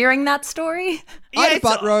hearing that story. Yeah, Ida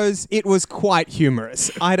Buttrose, it was quite humorous.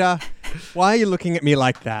 Ida, why are you looking at me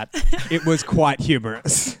like that? It was quite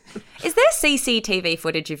humorous. Is there CCTV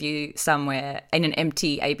footage of you somewhere in an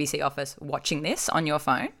empty ABC office watching this on your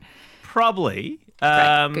phone? Probably.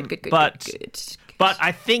 Good. But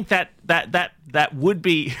I think that would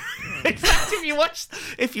be in fact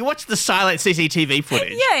if you watch the silent CCTV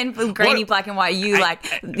footage. Yeah, in grainy black and white,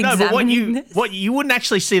 but what you wouldn't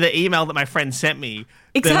actually see the email that my friend sent me.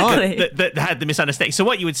 Exactly. That had the misunderstanding. So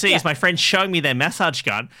what you would see is my friend showing me their massage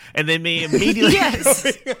gun and then me immediately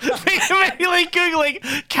immediately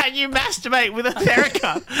Googling, can you masturbate with a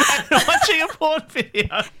Theragun? And watching a porn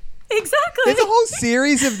video. Exactly. There's a whole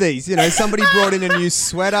series of these. Somebody brought in a new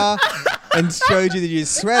sweater and showed you the new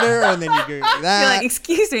sweater, and then you Google that. You're like,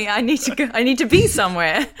 excuse me, I need to go. I need to be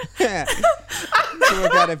somewhere. Yeah. To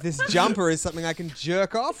work out if this jumper is something I can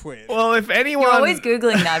jerk off with. Well, if anyone... You're always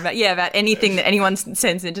Googling that, about anything that anyone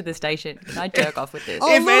sends into the station. Can I jerk off with this?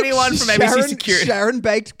 Oh, if anyone from ABC Security... Sharon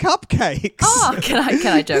baked cupcakes. Oh, can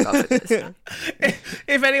I jerk off with this?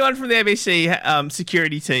 If anyone from the ABC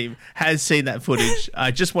security team has seen that footage,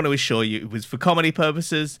 I just want to assure you it was for comedy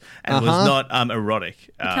purposes and was not erotic.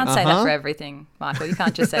 You can't say that for everything, Michael. You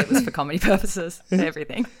can't just say it was for comedy purposes for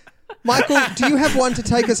everything. Michael, do you have one to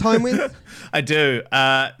take us home with? I do.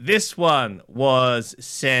 This one was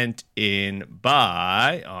sent in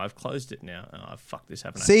by... Oh, I've closed it now. Oh, fuck this,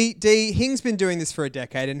 haven't I? See, D, Hing's been doing this for a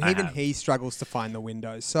decade, and even he struggles to find the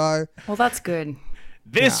windows. So, well, that's good.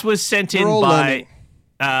 This was sent in by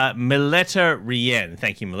Miletta Rien.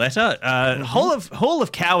 Thank you, Miletta. Hall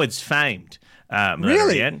of Cowards famed.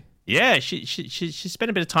 Really? Rien. Yeah, she spent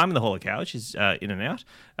a bit of time in the Hall of Cowards. She's in and out.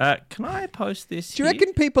 Can I post this? Do you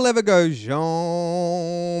reckon people ever go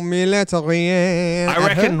Jean Miletta Rien? I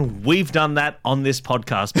reckon we've done that on this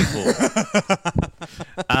podcast before.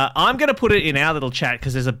 I'm going to put it in our little chat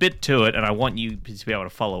because there's a bit to it, and I want you to be able to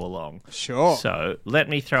follow along. Sure. So let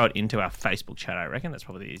me throw it into our Facebook chat. I reckon that's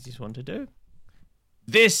probably the easiest one to do.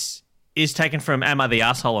 This is taken from Am I the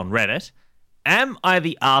Asshole on Reddit. Am I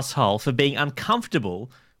the asshole for being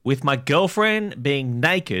uncomfortable with my girlfriend being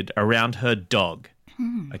naked around her dog?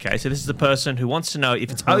 Okay, so this is the person who wants to know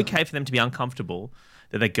if it's okay for them to be uncomfortable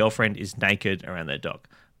that their girlfriend is naked around their dog.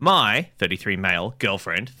 My 33 male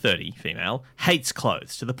girlfriend, 30 female, hates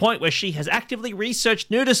clothes to the point where she has actively researched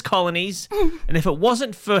nudist colonies, and if it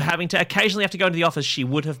wasn't for having to occasionally have to go into the office, she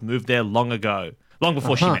would have moved there long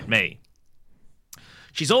before she met me.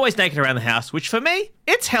 She's always naked around the house, which for me,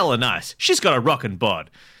 it's hella nice. She's got a rockin' bod.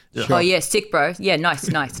 Sure. Oh, yeah, sick, bro. Yeah, nice.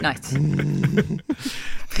 The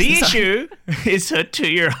issue is her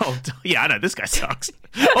 2-year-old. Yeah, I know, this guy sucks.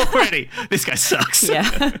 Already, this guy sucks.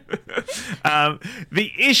 Yeah.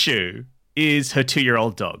 The issue is her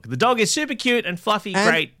 2-year-old dog. The dog is super cute and fluffy, and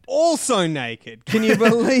great. Also naked. Can you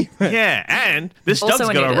believe it? Yeah, and this dog's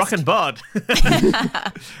got a rockin' bod.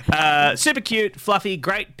 Super cute, fluffy,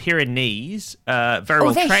 great Pyrenees. Very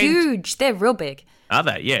well trained. They're huge. They're real big. Are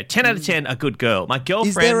they? Yeah. 10 out of 10, a good girl. My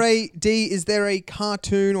girlfriend... Is there a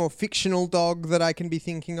cartoon or fictional dog that I can be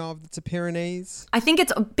thinking of that's a Pyrenees? I think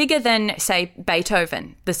it's bigger than, say,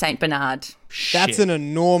 Beethoven, the Saint Bernard. Shit. That's an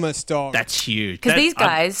enormous dog. That's huge. Because these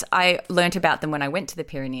guys, I learnt about them when I went to the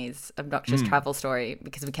Pyrenees, obnoxious travel story,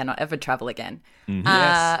 because we cannot ever travel again. Mm-hmm.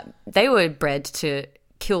 Yes. They were bred to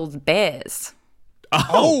kill bears.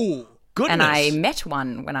 Oh! Goodness. And I met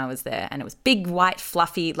one when I was there, and it was big, white,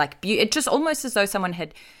 fluffy, like it just almost as though someone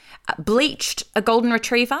had bleached a golden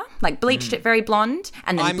retriever, like bleached it very blonde,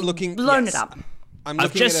 and then blown it up.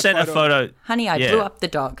 I've just sent a photo. Honey, I blew up the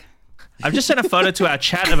dog. I've just sent a photo to our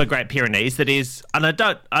chat of a Great Pyrenees that is, and I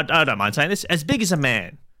don't mind saying this, as big as a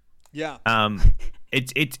man. Yeah.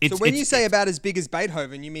 It's so when you say about as big as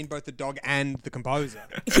Beethoven, you mean both the dog and the composer?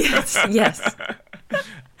 Yes.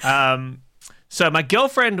 So my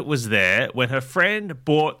girlfriend was there when her friend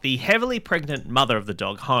brought the heavily pregnant mother of the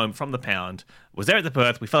dog home from the pound, was there at the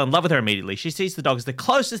birth. We fell in love with her immediately. She sees the dog as the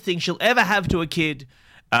closest thing she'll ever have to a kid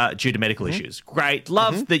due to medical issues. Great.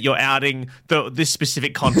 Love that you're outing this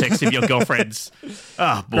specific context of your girlfriend's.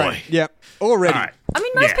 Oh, boy. Great. Yep. Already. All right. I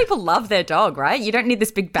mean, most people love their dog, right? You don't need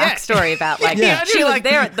this big backstory about she was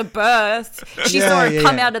there at the birth. She saw it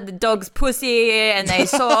come out of the dog's pussy, and they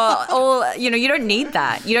saw all. You don't need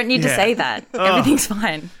that. You don't need to say that. Everything's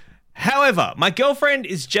fine. However, my girlfriend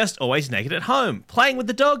is just always naked at home. Playing with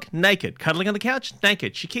the dog, naked. Cuddling on the couch,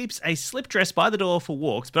 naked. She keeps a slip dress by the door for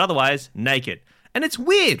walks, but otherwise naked. And it's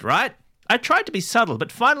weird, right? I tried to be subtle,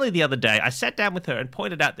 but finally the other day I sat down with her and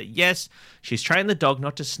pointed out that yes, she's trained the dog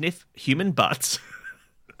not to sniff human butts.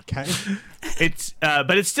 Okay.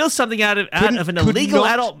 But it's still something out of an illegal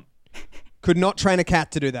adult. Could not train a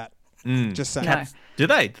cat to do that. Just saying. No. Do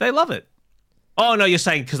they? Do they love it? Oh, no, you're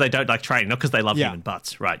saying because they don't like training, not because they love human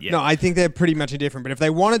butts. Right, yeah. No, I think they're pretty much indifferent. But if they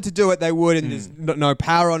wanted to do it, they would, and there's no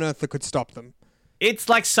power on earth that could stop them. It's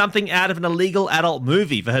like something out of an illegal adult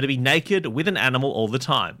movie for her to be naked with an animal all the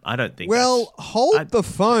time. I don't think hold the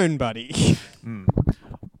phone, buddy.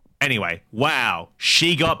 Anyway, wow,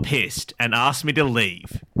 she got pissed and asked me to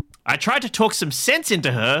leave. I tried to talk some sense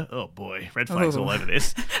into her. Oh boy, red flags all over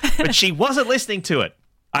this. But she wasn't listening to it.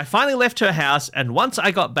 I finally left her house, and once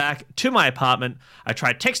I got back to my apartment, I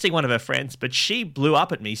tried texting one of her friends, but she blew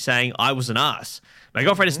up at me saying I was an ass. My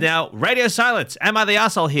girlfriend is now radio silence. Am I the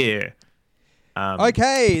asshole here?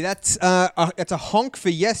 Okay, that's a honk for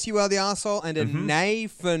yes, you are the arsehole, and a nay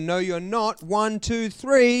for no, you're not. 1, 2,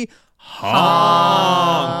 3.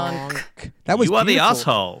 Honk. That was you are beautiful. the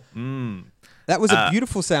asshole. That was a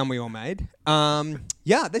beautiful sound we all made.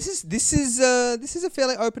 This is a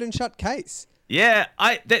fairly open and shut case. Yeah,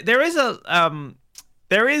 there is one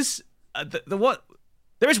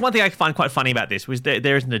thing I find quite funny about this was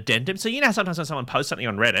there is an addendum. So you know how sometimes when someone posts something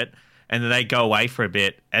on Reddit and then they go away for a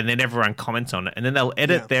bit and then everyone comments on it and then they'll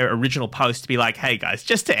edit their original post to be like, hey guys,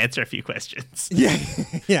 just to answer a few questions. Yeah.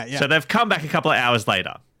 So they've come back a couple of hours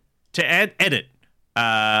later to edit.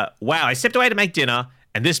 Wow, I stepped away to make dinner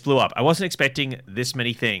and this blew up. I wasn't expecting this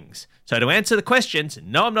many things. So to answer the questions,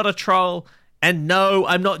 no, I'm not a troll. And no,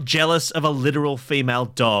 I'm not jealous of a literal female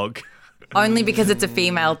dog. Only because it's a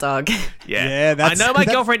female dog. Yeah, I know my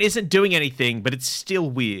girlfriend isn't doing anything, but it's still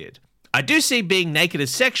weird. I do see being naked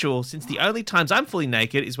as sexual, since the only times I'm fully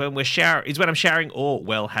naked is when I'm showering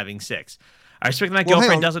or, having sex. I respect that my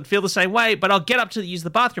girlfriend doesn't feel the same way, but I'll get up to use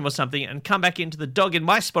the bathroom or something and come back into the dog in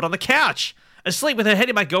my spot on the couch, asleep with her head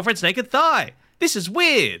in my girlfriend's naked thigh. This is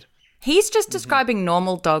weird. He's just describing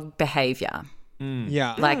normal dog behavior.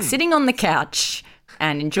 Yeah. Like sitting on the couch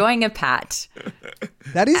and enjoying a pat.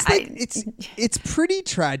 That is it's pretty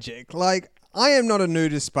tragic. Like, I am not a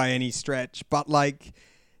nudist by any stretch, but like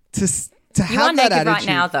to have that attitude. You are naked right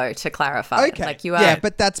now, though, to clarify. Okay. Like you are. Yeah,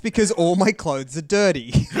 but that's because all my clothes are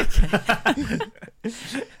dirty.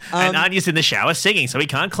 And Anya's in the shower singing, so he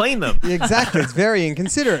can't clean them. Exactly. It's very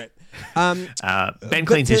inconsiderate. Ben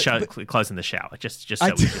cleans his clothes in the shower, just so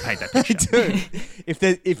we can paint that picture. I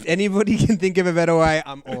do. If anybody can think of a better way,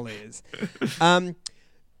 I'm all ears.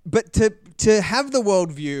 But to have the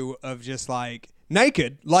worldview of just like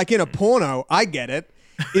naked, like in a porno, I get it,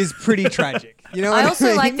 is pretty tragic. You know what I also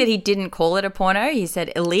mean? like that he didn't call it a porno. He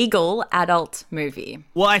said illegal adult movie.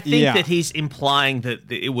 Well, I think that he's implying that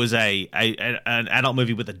it was an adult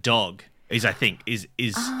movie with a dog. I think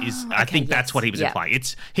that's what he was implying.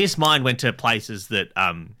 It's his mind went to places that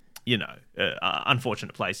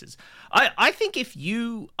unfortunate places. I think if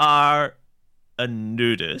you are a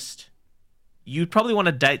nudist, you'd probably want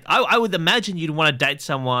to date. I would imagine you'd want to date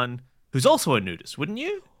someone who's also a nudist, wouldn't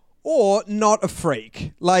you? Or not a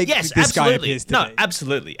freak, like this guy appears to be.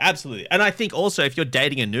 Absolutely. And I think also if you're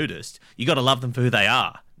dating a nudist, you got to love them for who they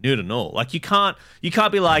are. Nude and all. Like you can't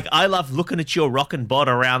be like, I love looking at your rockin' bod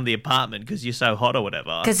around the apartment because you're so hot or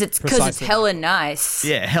whatever. Because it's hella nice.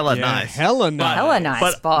 Yeah, hella nice. Hella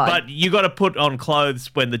nice bod. But you got to put on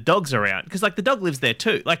clothes when the dog's around because like the dog lives there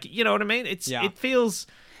too. Like, you know what I mean? It feels.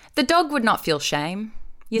 The dog would not feel shame.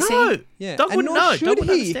 You see? Yeah. Dog wouldn't know. Dog wouldn't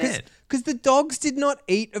understand. Because the dogs did not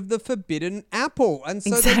eat of the forbidden apple. And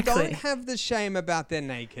so they don't have the shame about their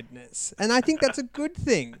nakedness. And I think that's a good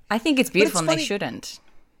thing. I think it's beautiful and they shouldn't.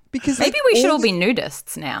 Because maybe we should all be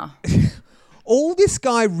nudists now. All this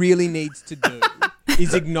guy really needs to do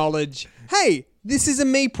is acknowledge, hey, this is a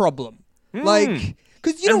me problem. Like,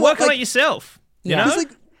 because you know what? Work on it yourself. Yeah. Because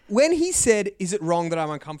like when he said, is it wrong that I'm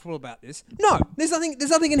uncomfortable about this? No, there's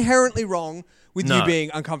nothing inherently wrong with you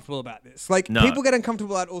being uncomfortable about this. Like people get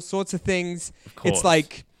uncomfortable about all sorts of things. Of course. It's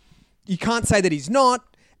like, you can't say that he's not.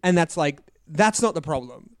 And that's like That's not the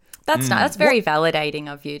problem. That's not. That's very validating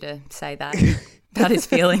of you to say that about his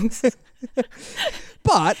feelings.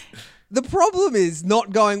 But the problem is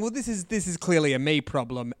not going, well, this is clearly a me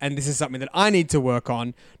problem, and this is something that I need to work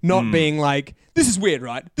on, not being like, this is weird,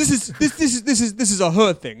 right? This is a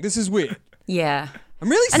her thing. This is weird. Yeah. I'm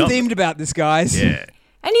really steamed about this, guys. Yeah.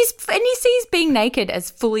 And he sees being naked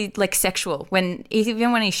as fully like sexual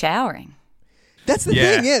even when he's showering. That's the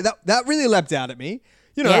thing, yeah. That really leapt out at me.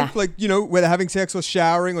 You know, like, you know, whether having sex or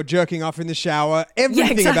showering or jerking off in the shower,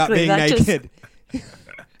 everything about being naked.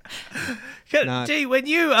 No. Gee, when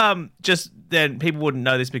you then people wouldn't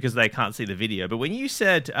know this because they can't see the video, but when you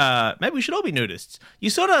said maybe we should all be nudists, you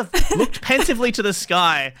sort of looked pensively to the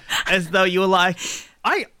sky as though you were like,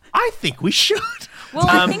 I think we should. Well,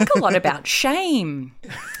 I think a lot about shame.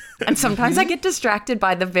 And sometimes I get distracted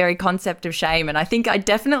by the very concept of shame, and I think I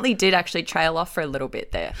definitely did actually trail off for a little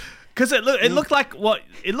bit there. Because it looked like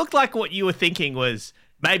what you were thinking was,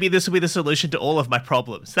 maybe this will be the solution to all of my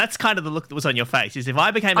problems. That's kind of the look that was on your face. Is if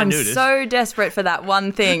I became a nudist... I'm so desperate for that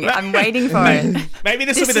one thing. I'm waiting for it. Maybe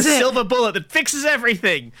this will be the silver bullet that fixes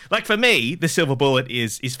everything. Like for me, the silver bullet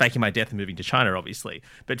is faking my death and moving to China, obviously.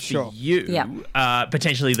 But for you,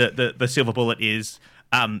 potentially the silver bullet is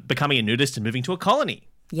becoming a nudist and moving to a colony.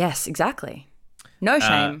 Yes, exactly. No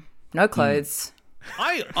shame, no clothes.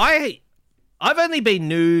 I've only been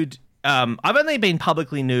nude. I've only been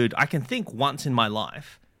publicly nude, I can think, once in my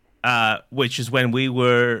life, which is when we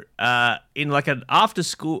were in like an after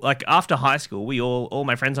high school. All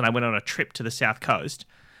my friends and I went on a trip to the South Coast,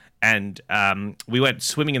 and we went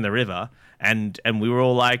swimming in the river, and we were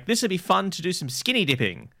all like, this would be fun to do some skinny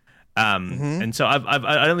dipping. And so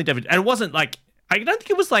I only did it, and it wasn't like, I don't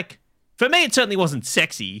think it was like, for me, it certainly wasn't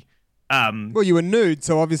sexy. Well, you were nude,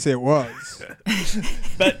 so obviously it was.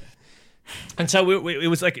 But. And so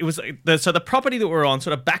so the property that we were on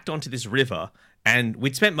sort of backed onto this river, and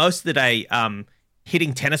we'd spent most of the day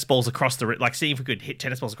hitting tennis balls across the river, like seeing if we could hit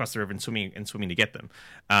tennis balls across the river and swimming to get them.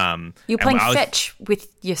 You're playing fetch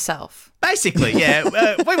with yourself. Basically, yeah.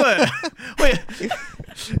 We were.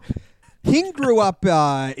 King grew up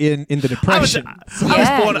in the Depression.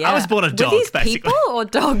 I was born of dogs, were these basically. People or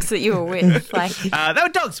dogs that you were with? Like they were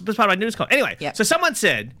dogs. It was part of my nudist club. Anyway, so someone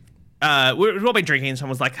said, we've all been drinking, and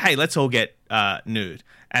someone was like, "Hey, let's all get nude,"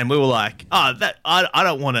 and we were like, "Oh, I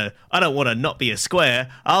don't want to not be a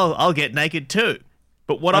square. I'll get naked too."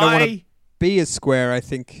 But what I don't want to be a square, I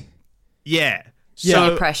think. Yeah.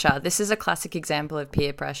 Peer pressure. This is a classic example of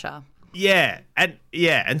peer pressure. Yeah,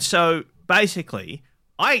 and so basically,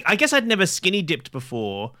 I guess I'd never skinny dipped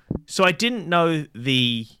before, so I didn't know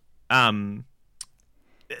the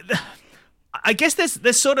I guess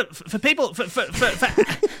there's sort of for people for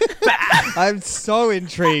I'm so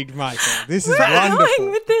intrigued, Michael. This is wonderful.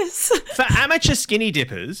 wonderful. With this. For amateur skinny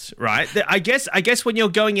dippers, right? I guess when you're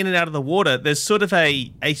going in and out of the water, there's sort of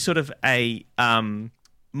a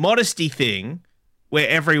modesty thing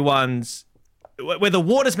where the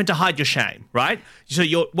water's meant to hide your shame, right? So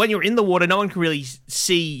when you're in the water, no one can really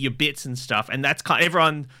see your bits and stuff, and that's kind of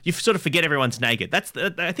everyone. You sort of forget everyone's naked.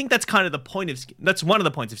 I think that's kind of the point of. That's one of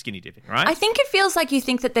the points of skinny dipping, right? I think it feels like you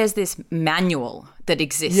think that there's this manual that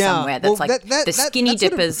exists somewhere that's the skinny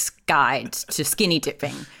dipper's guide to skinny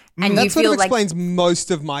dipping. And that you sort feel of explains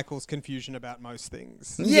most of Michael's confusion about most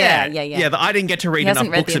things. Yeah. I didn't get to read enough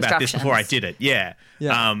books about this before I did it. Yeah.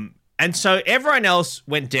 And so everyone else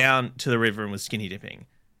went down to the river and was skinny dipping.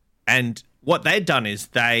 And what they'd done is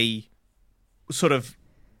they sort of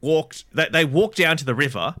walked down to the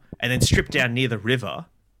river and then stripped down near the river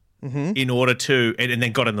in order to, and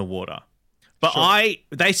then got in the water. But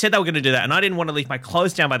they said they were going to do that, and I didn't want to leave my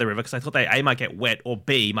clothes down by the river because I thought they A, might get wet, or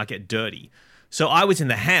B, might get dirty. So I was in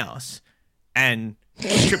the house and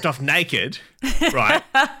stripped off naked, right,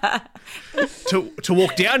 to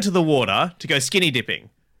walk down to the water to go skinny dipping.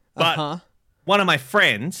 But one of my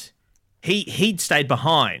friends, he'd stayed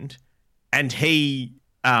behind, and he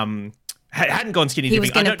hadn't gone skinny dipping. He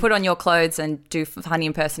was going to put on your clothes and do funny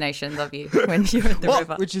impersonations of you when you were at the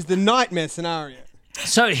river. Which is the nightmare scenario.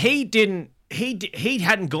 So he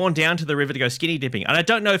hadn't gone down to the river to go skinny dipping, and I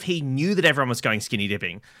don't know if he knew that everyone was going skinny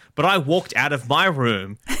dipping, but I walked out of my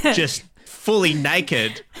room just fully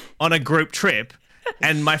naked on a group trip,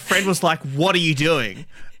 and my friend was like, "What are you doing?"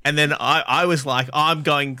 And then I was like, I'm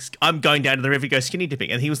going down to the river to go skinny dipping.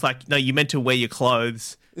 And he was like, no, you meant to wear your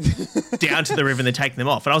clothes down to the river and then take them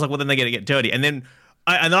off. And I was like, well, then they're going to get dirty. And then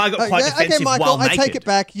I got quite defensive okay, Michael, while naked. I take it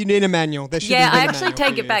back. You need a manual. I actually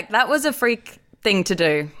take it back. That was a freak thing to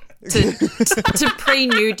do. to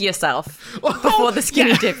pre-nude yourself before the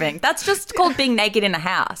skinny dipping. That's just called being naked in a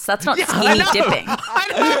house. That's not skinny dipping. I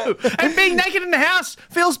know. And being naked in the house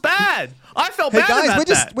feels bad. I felt bad guys, about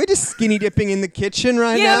that. We're just skinny dipping in the kitchen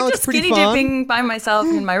now. Yeah, I'm it's just pretty skinny fun. dipping by myself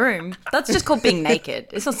in my room. That's just called being naked.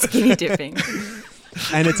 It's not skinny dipping.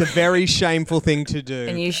 And it's a very shameful thing to do.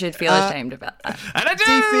 And you should feel ashamed about that. And I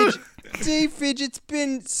do. D-Fidge, it's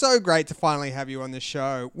been so great to finally have you on the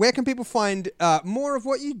show. Where can people find more of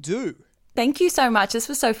what you do? Thank you so much. This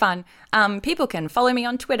was so fun. People can follow me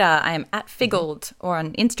on Twitter. I am @Figgled, or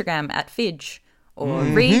on Instagram @Fidge, or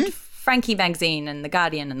read Frankie Magazine and The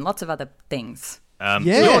Guardian and lots of other things.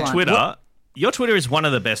 Your Twitter is one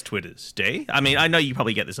of the best Twitters, Dee. I mean, I know you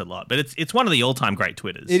probably get this a lot, but it's one of the all-time great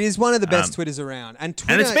Twitters. It is one of the best Twitters around, and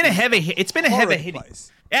it's been a heavy hit. It's been a heavy hit.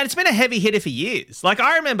 And it's been a heavy hitter for years. Like,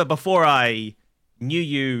 I remember before I knew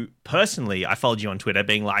you personally, I followed you on Twitter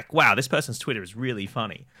being like, wow, this person's Twitter is really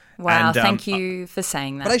funny. Wow, and, thank you for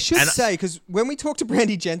saying that. But I should say, because when we talked to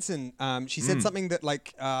Brandy Jensen, she said something that,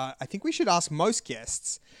 like, I think we should ask most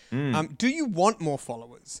guests, do you want more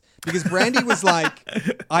followers? Because Brandy was like,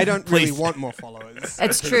 I don't really want more followers.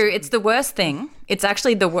 It's true. It's the worst thing. It's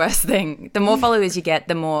actually the worst thing. The more followers you get,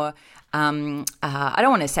 the more... I don't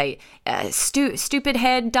want to say stupid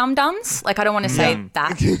head dum-dums. Like, I don't want to say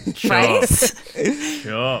that phrase.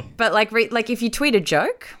 Sure. But like if you tweet a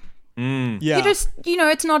joke, you just,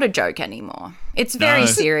 it's not a joke anymore. It's very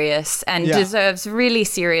serious and deserves really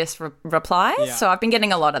serious replies. Yeah. So I've been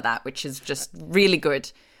getting a lot of that, which is just really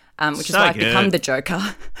good. Which is why I've become the Joker.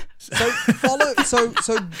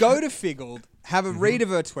 So go to Figgled, have a read of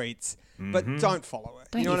her tweets, but don't follow her.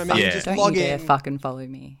 Don't you know what I mean? Just log in. Fucking follow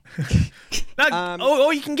me.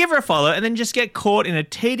 Or you can give her a follow and then just get caught in a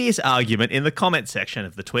tedious argument in the comment section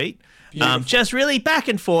of the tweet. Just really back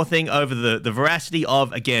and forthing over the veracity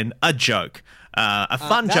of, again, a joke. A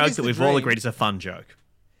fun joke that we've all agreed is a fun joke.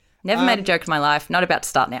 Never made a joke in my life. Not about to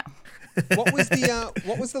start now. What was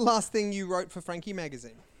the last thing you wrote for Frankie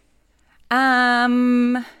Magazine?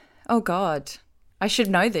 Oh God, I should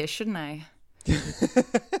know this, shouldn't I?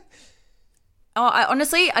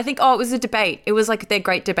 I think it was a debate. It was like their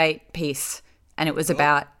great debate piece, and it was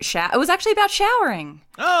about it was actually about showering.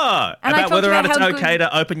 Oh, and about whether or not it's okay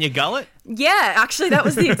to open your gullet? Yeah, actually, that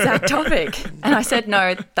was the exact topic. And I said,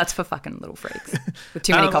 no, that's for fucking little freaks with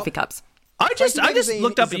too many coffee cups. I just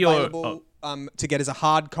looked up at your to get as a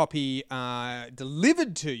hard copy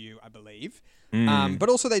delivered to you, I believe. But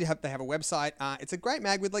also they have a website. It's a great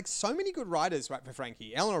mag with like so many good writers write for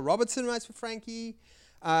Frankie. Eleanor Robertson writes for Frankie.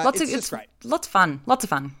 It's great. Lots of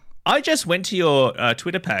fun. I just went to your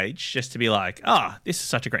Twitter page just to be like, this is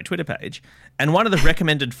such a great Twitter page. And one of the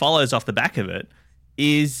recommended follows off the back of it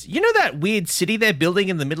is, that weird city they're building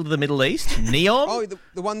in the middle of the Middle East, Neom? Oh,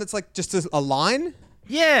 the one that's like just a line?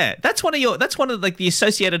 Yeah, that's one of like the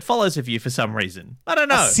associated follows of you for some reason. I don't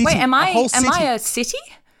know. Wait, am I a city?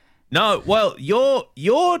 No, well,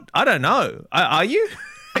 you're I don't know. Are you?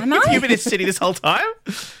 Am I? Have you been in a city this whole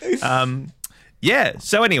time? Yeah,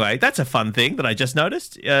 so anyway, that's a fun thing that I just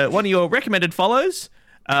noticed. One of your recommended follows,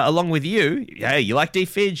 along with you, hey, you like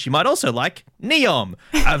D-Fidge, you might also like Neom,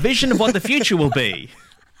 a vision of what the future will be.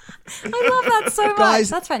 I love that so much. Guys,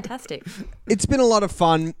 that's fantastic. It's been a lot of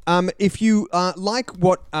fun. If you like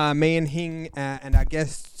what me and Hing and our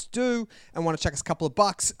guests do and want to chuck us a couple of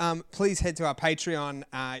bucks, please head to our Patreon.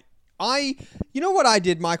 You know what I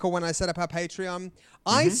did, Michael, when I set up our Patreon?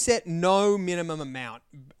 I set no minimum amount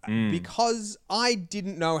because I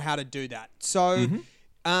didn't know how to do that. So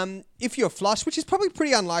if you're flush, which is probably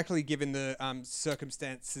pretty unlikely given the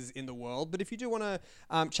circumstances in the world, but if you do want to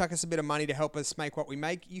chuck us a bit of money to help us make what we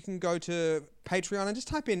make, you can go to Patreon and just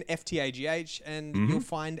type in FTAGH and you'll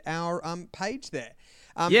find our page there.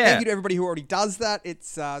 Thank you to everybody who already does that.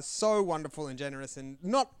 It's so wonderful and generous and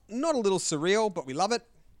not a little surreal, but we love it.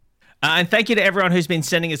 And thank you to everyone who's been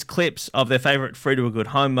sending us clips of their favourite Free to a Good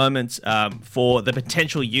Home moments for the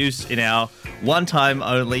potential use in our one-time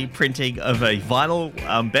only printing of a vinyl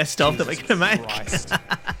best of that we're going to make.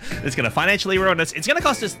 It's going to financially ruin us. It's going to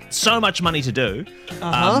cost us so much money to do.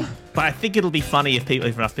 But I think it'll be funny if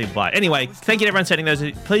enough people buy it. Anyway, thank you to everyone sending those.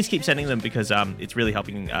 Please keep sending them because it's really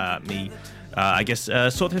helping me,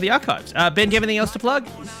 sort through the archives. Ben, do you have anything else to plug?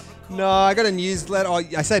 No, I got a newsletter.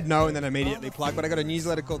 I said no and then immediately plugged, but I got a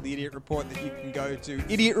newsletter called The Idiot Report that you can go to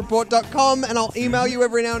idiotreport.com and I'll email you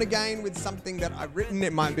every now and again with something that I've written.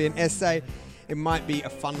 It might be an essay. It might be a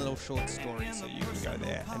fun little short story, so you can go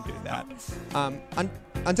there and do that.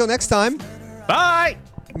 Until next time. Bye.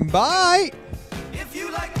 Bye. If you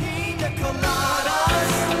like pina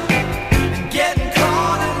coladas and getting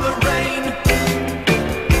caught in the rain,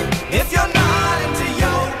 if you're not into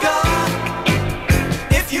yoga,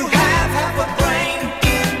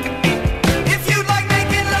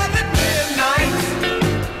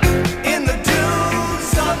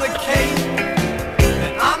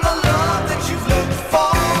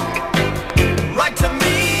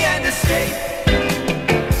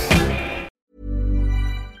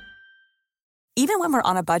 Even when we're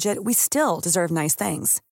on a budget, we still deserve nice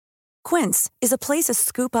things. Quince is a place to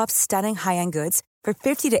scoop up stunning high-end goods for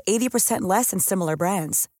 50 to 80% less than similar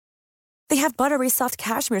brands. They have buttery soft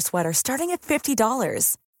cashmere sweaters starting at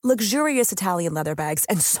 $50, luxurious Italian leather bags,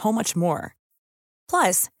 and so much more.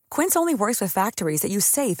 Plus, Quince only works with factories that use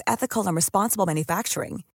safe, ethical, and responsible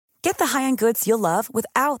manufacturing. Get the high-end goods you'll love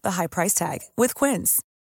without the high price tag with Quince.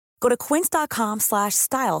 Go to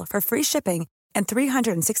quince.com/style for free shipping and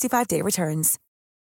 365-day returns.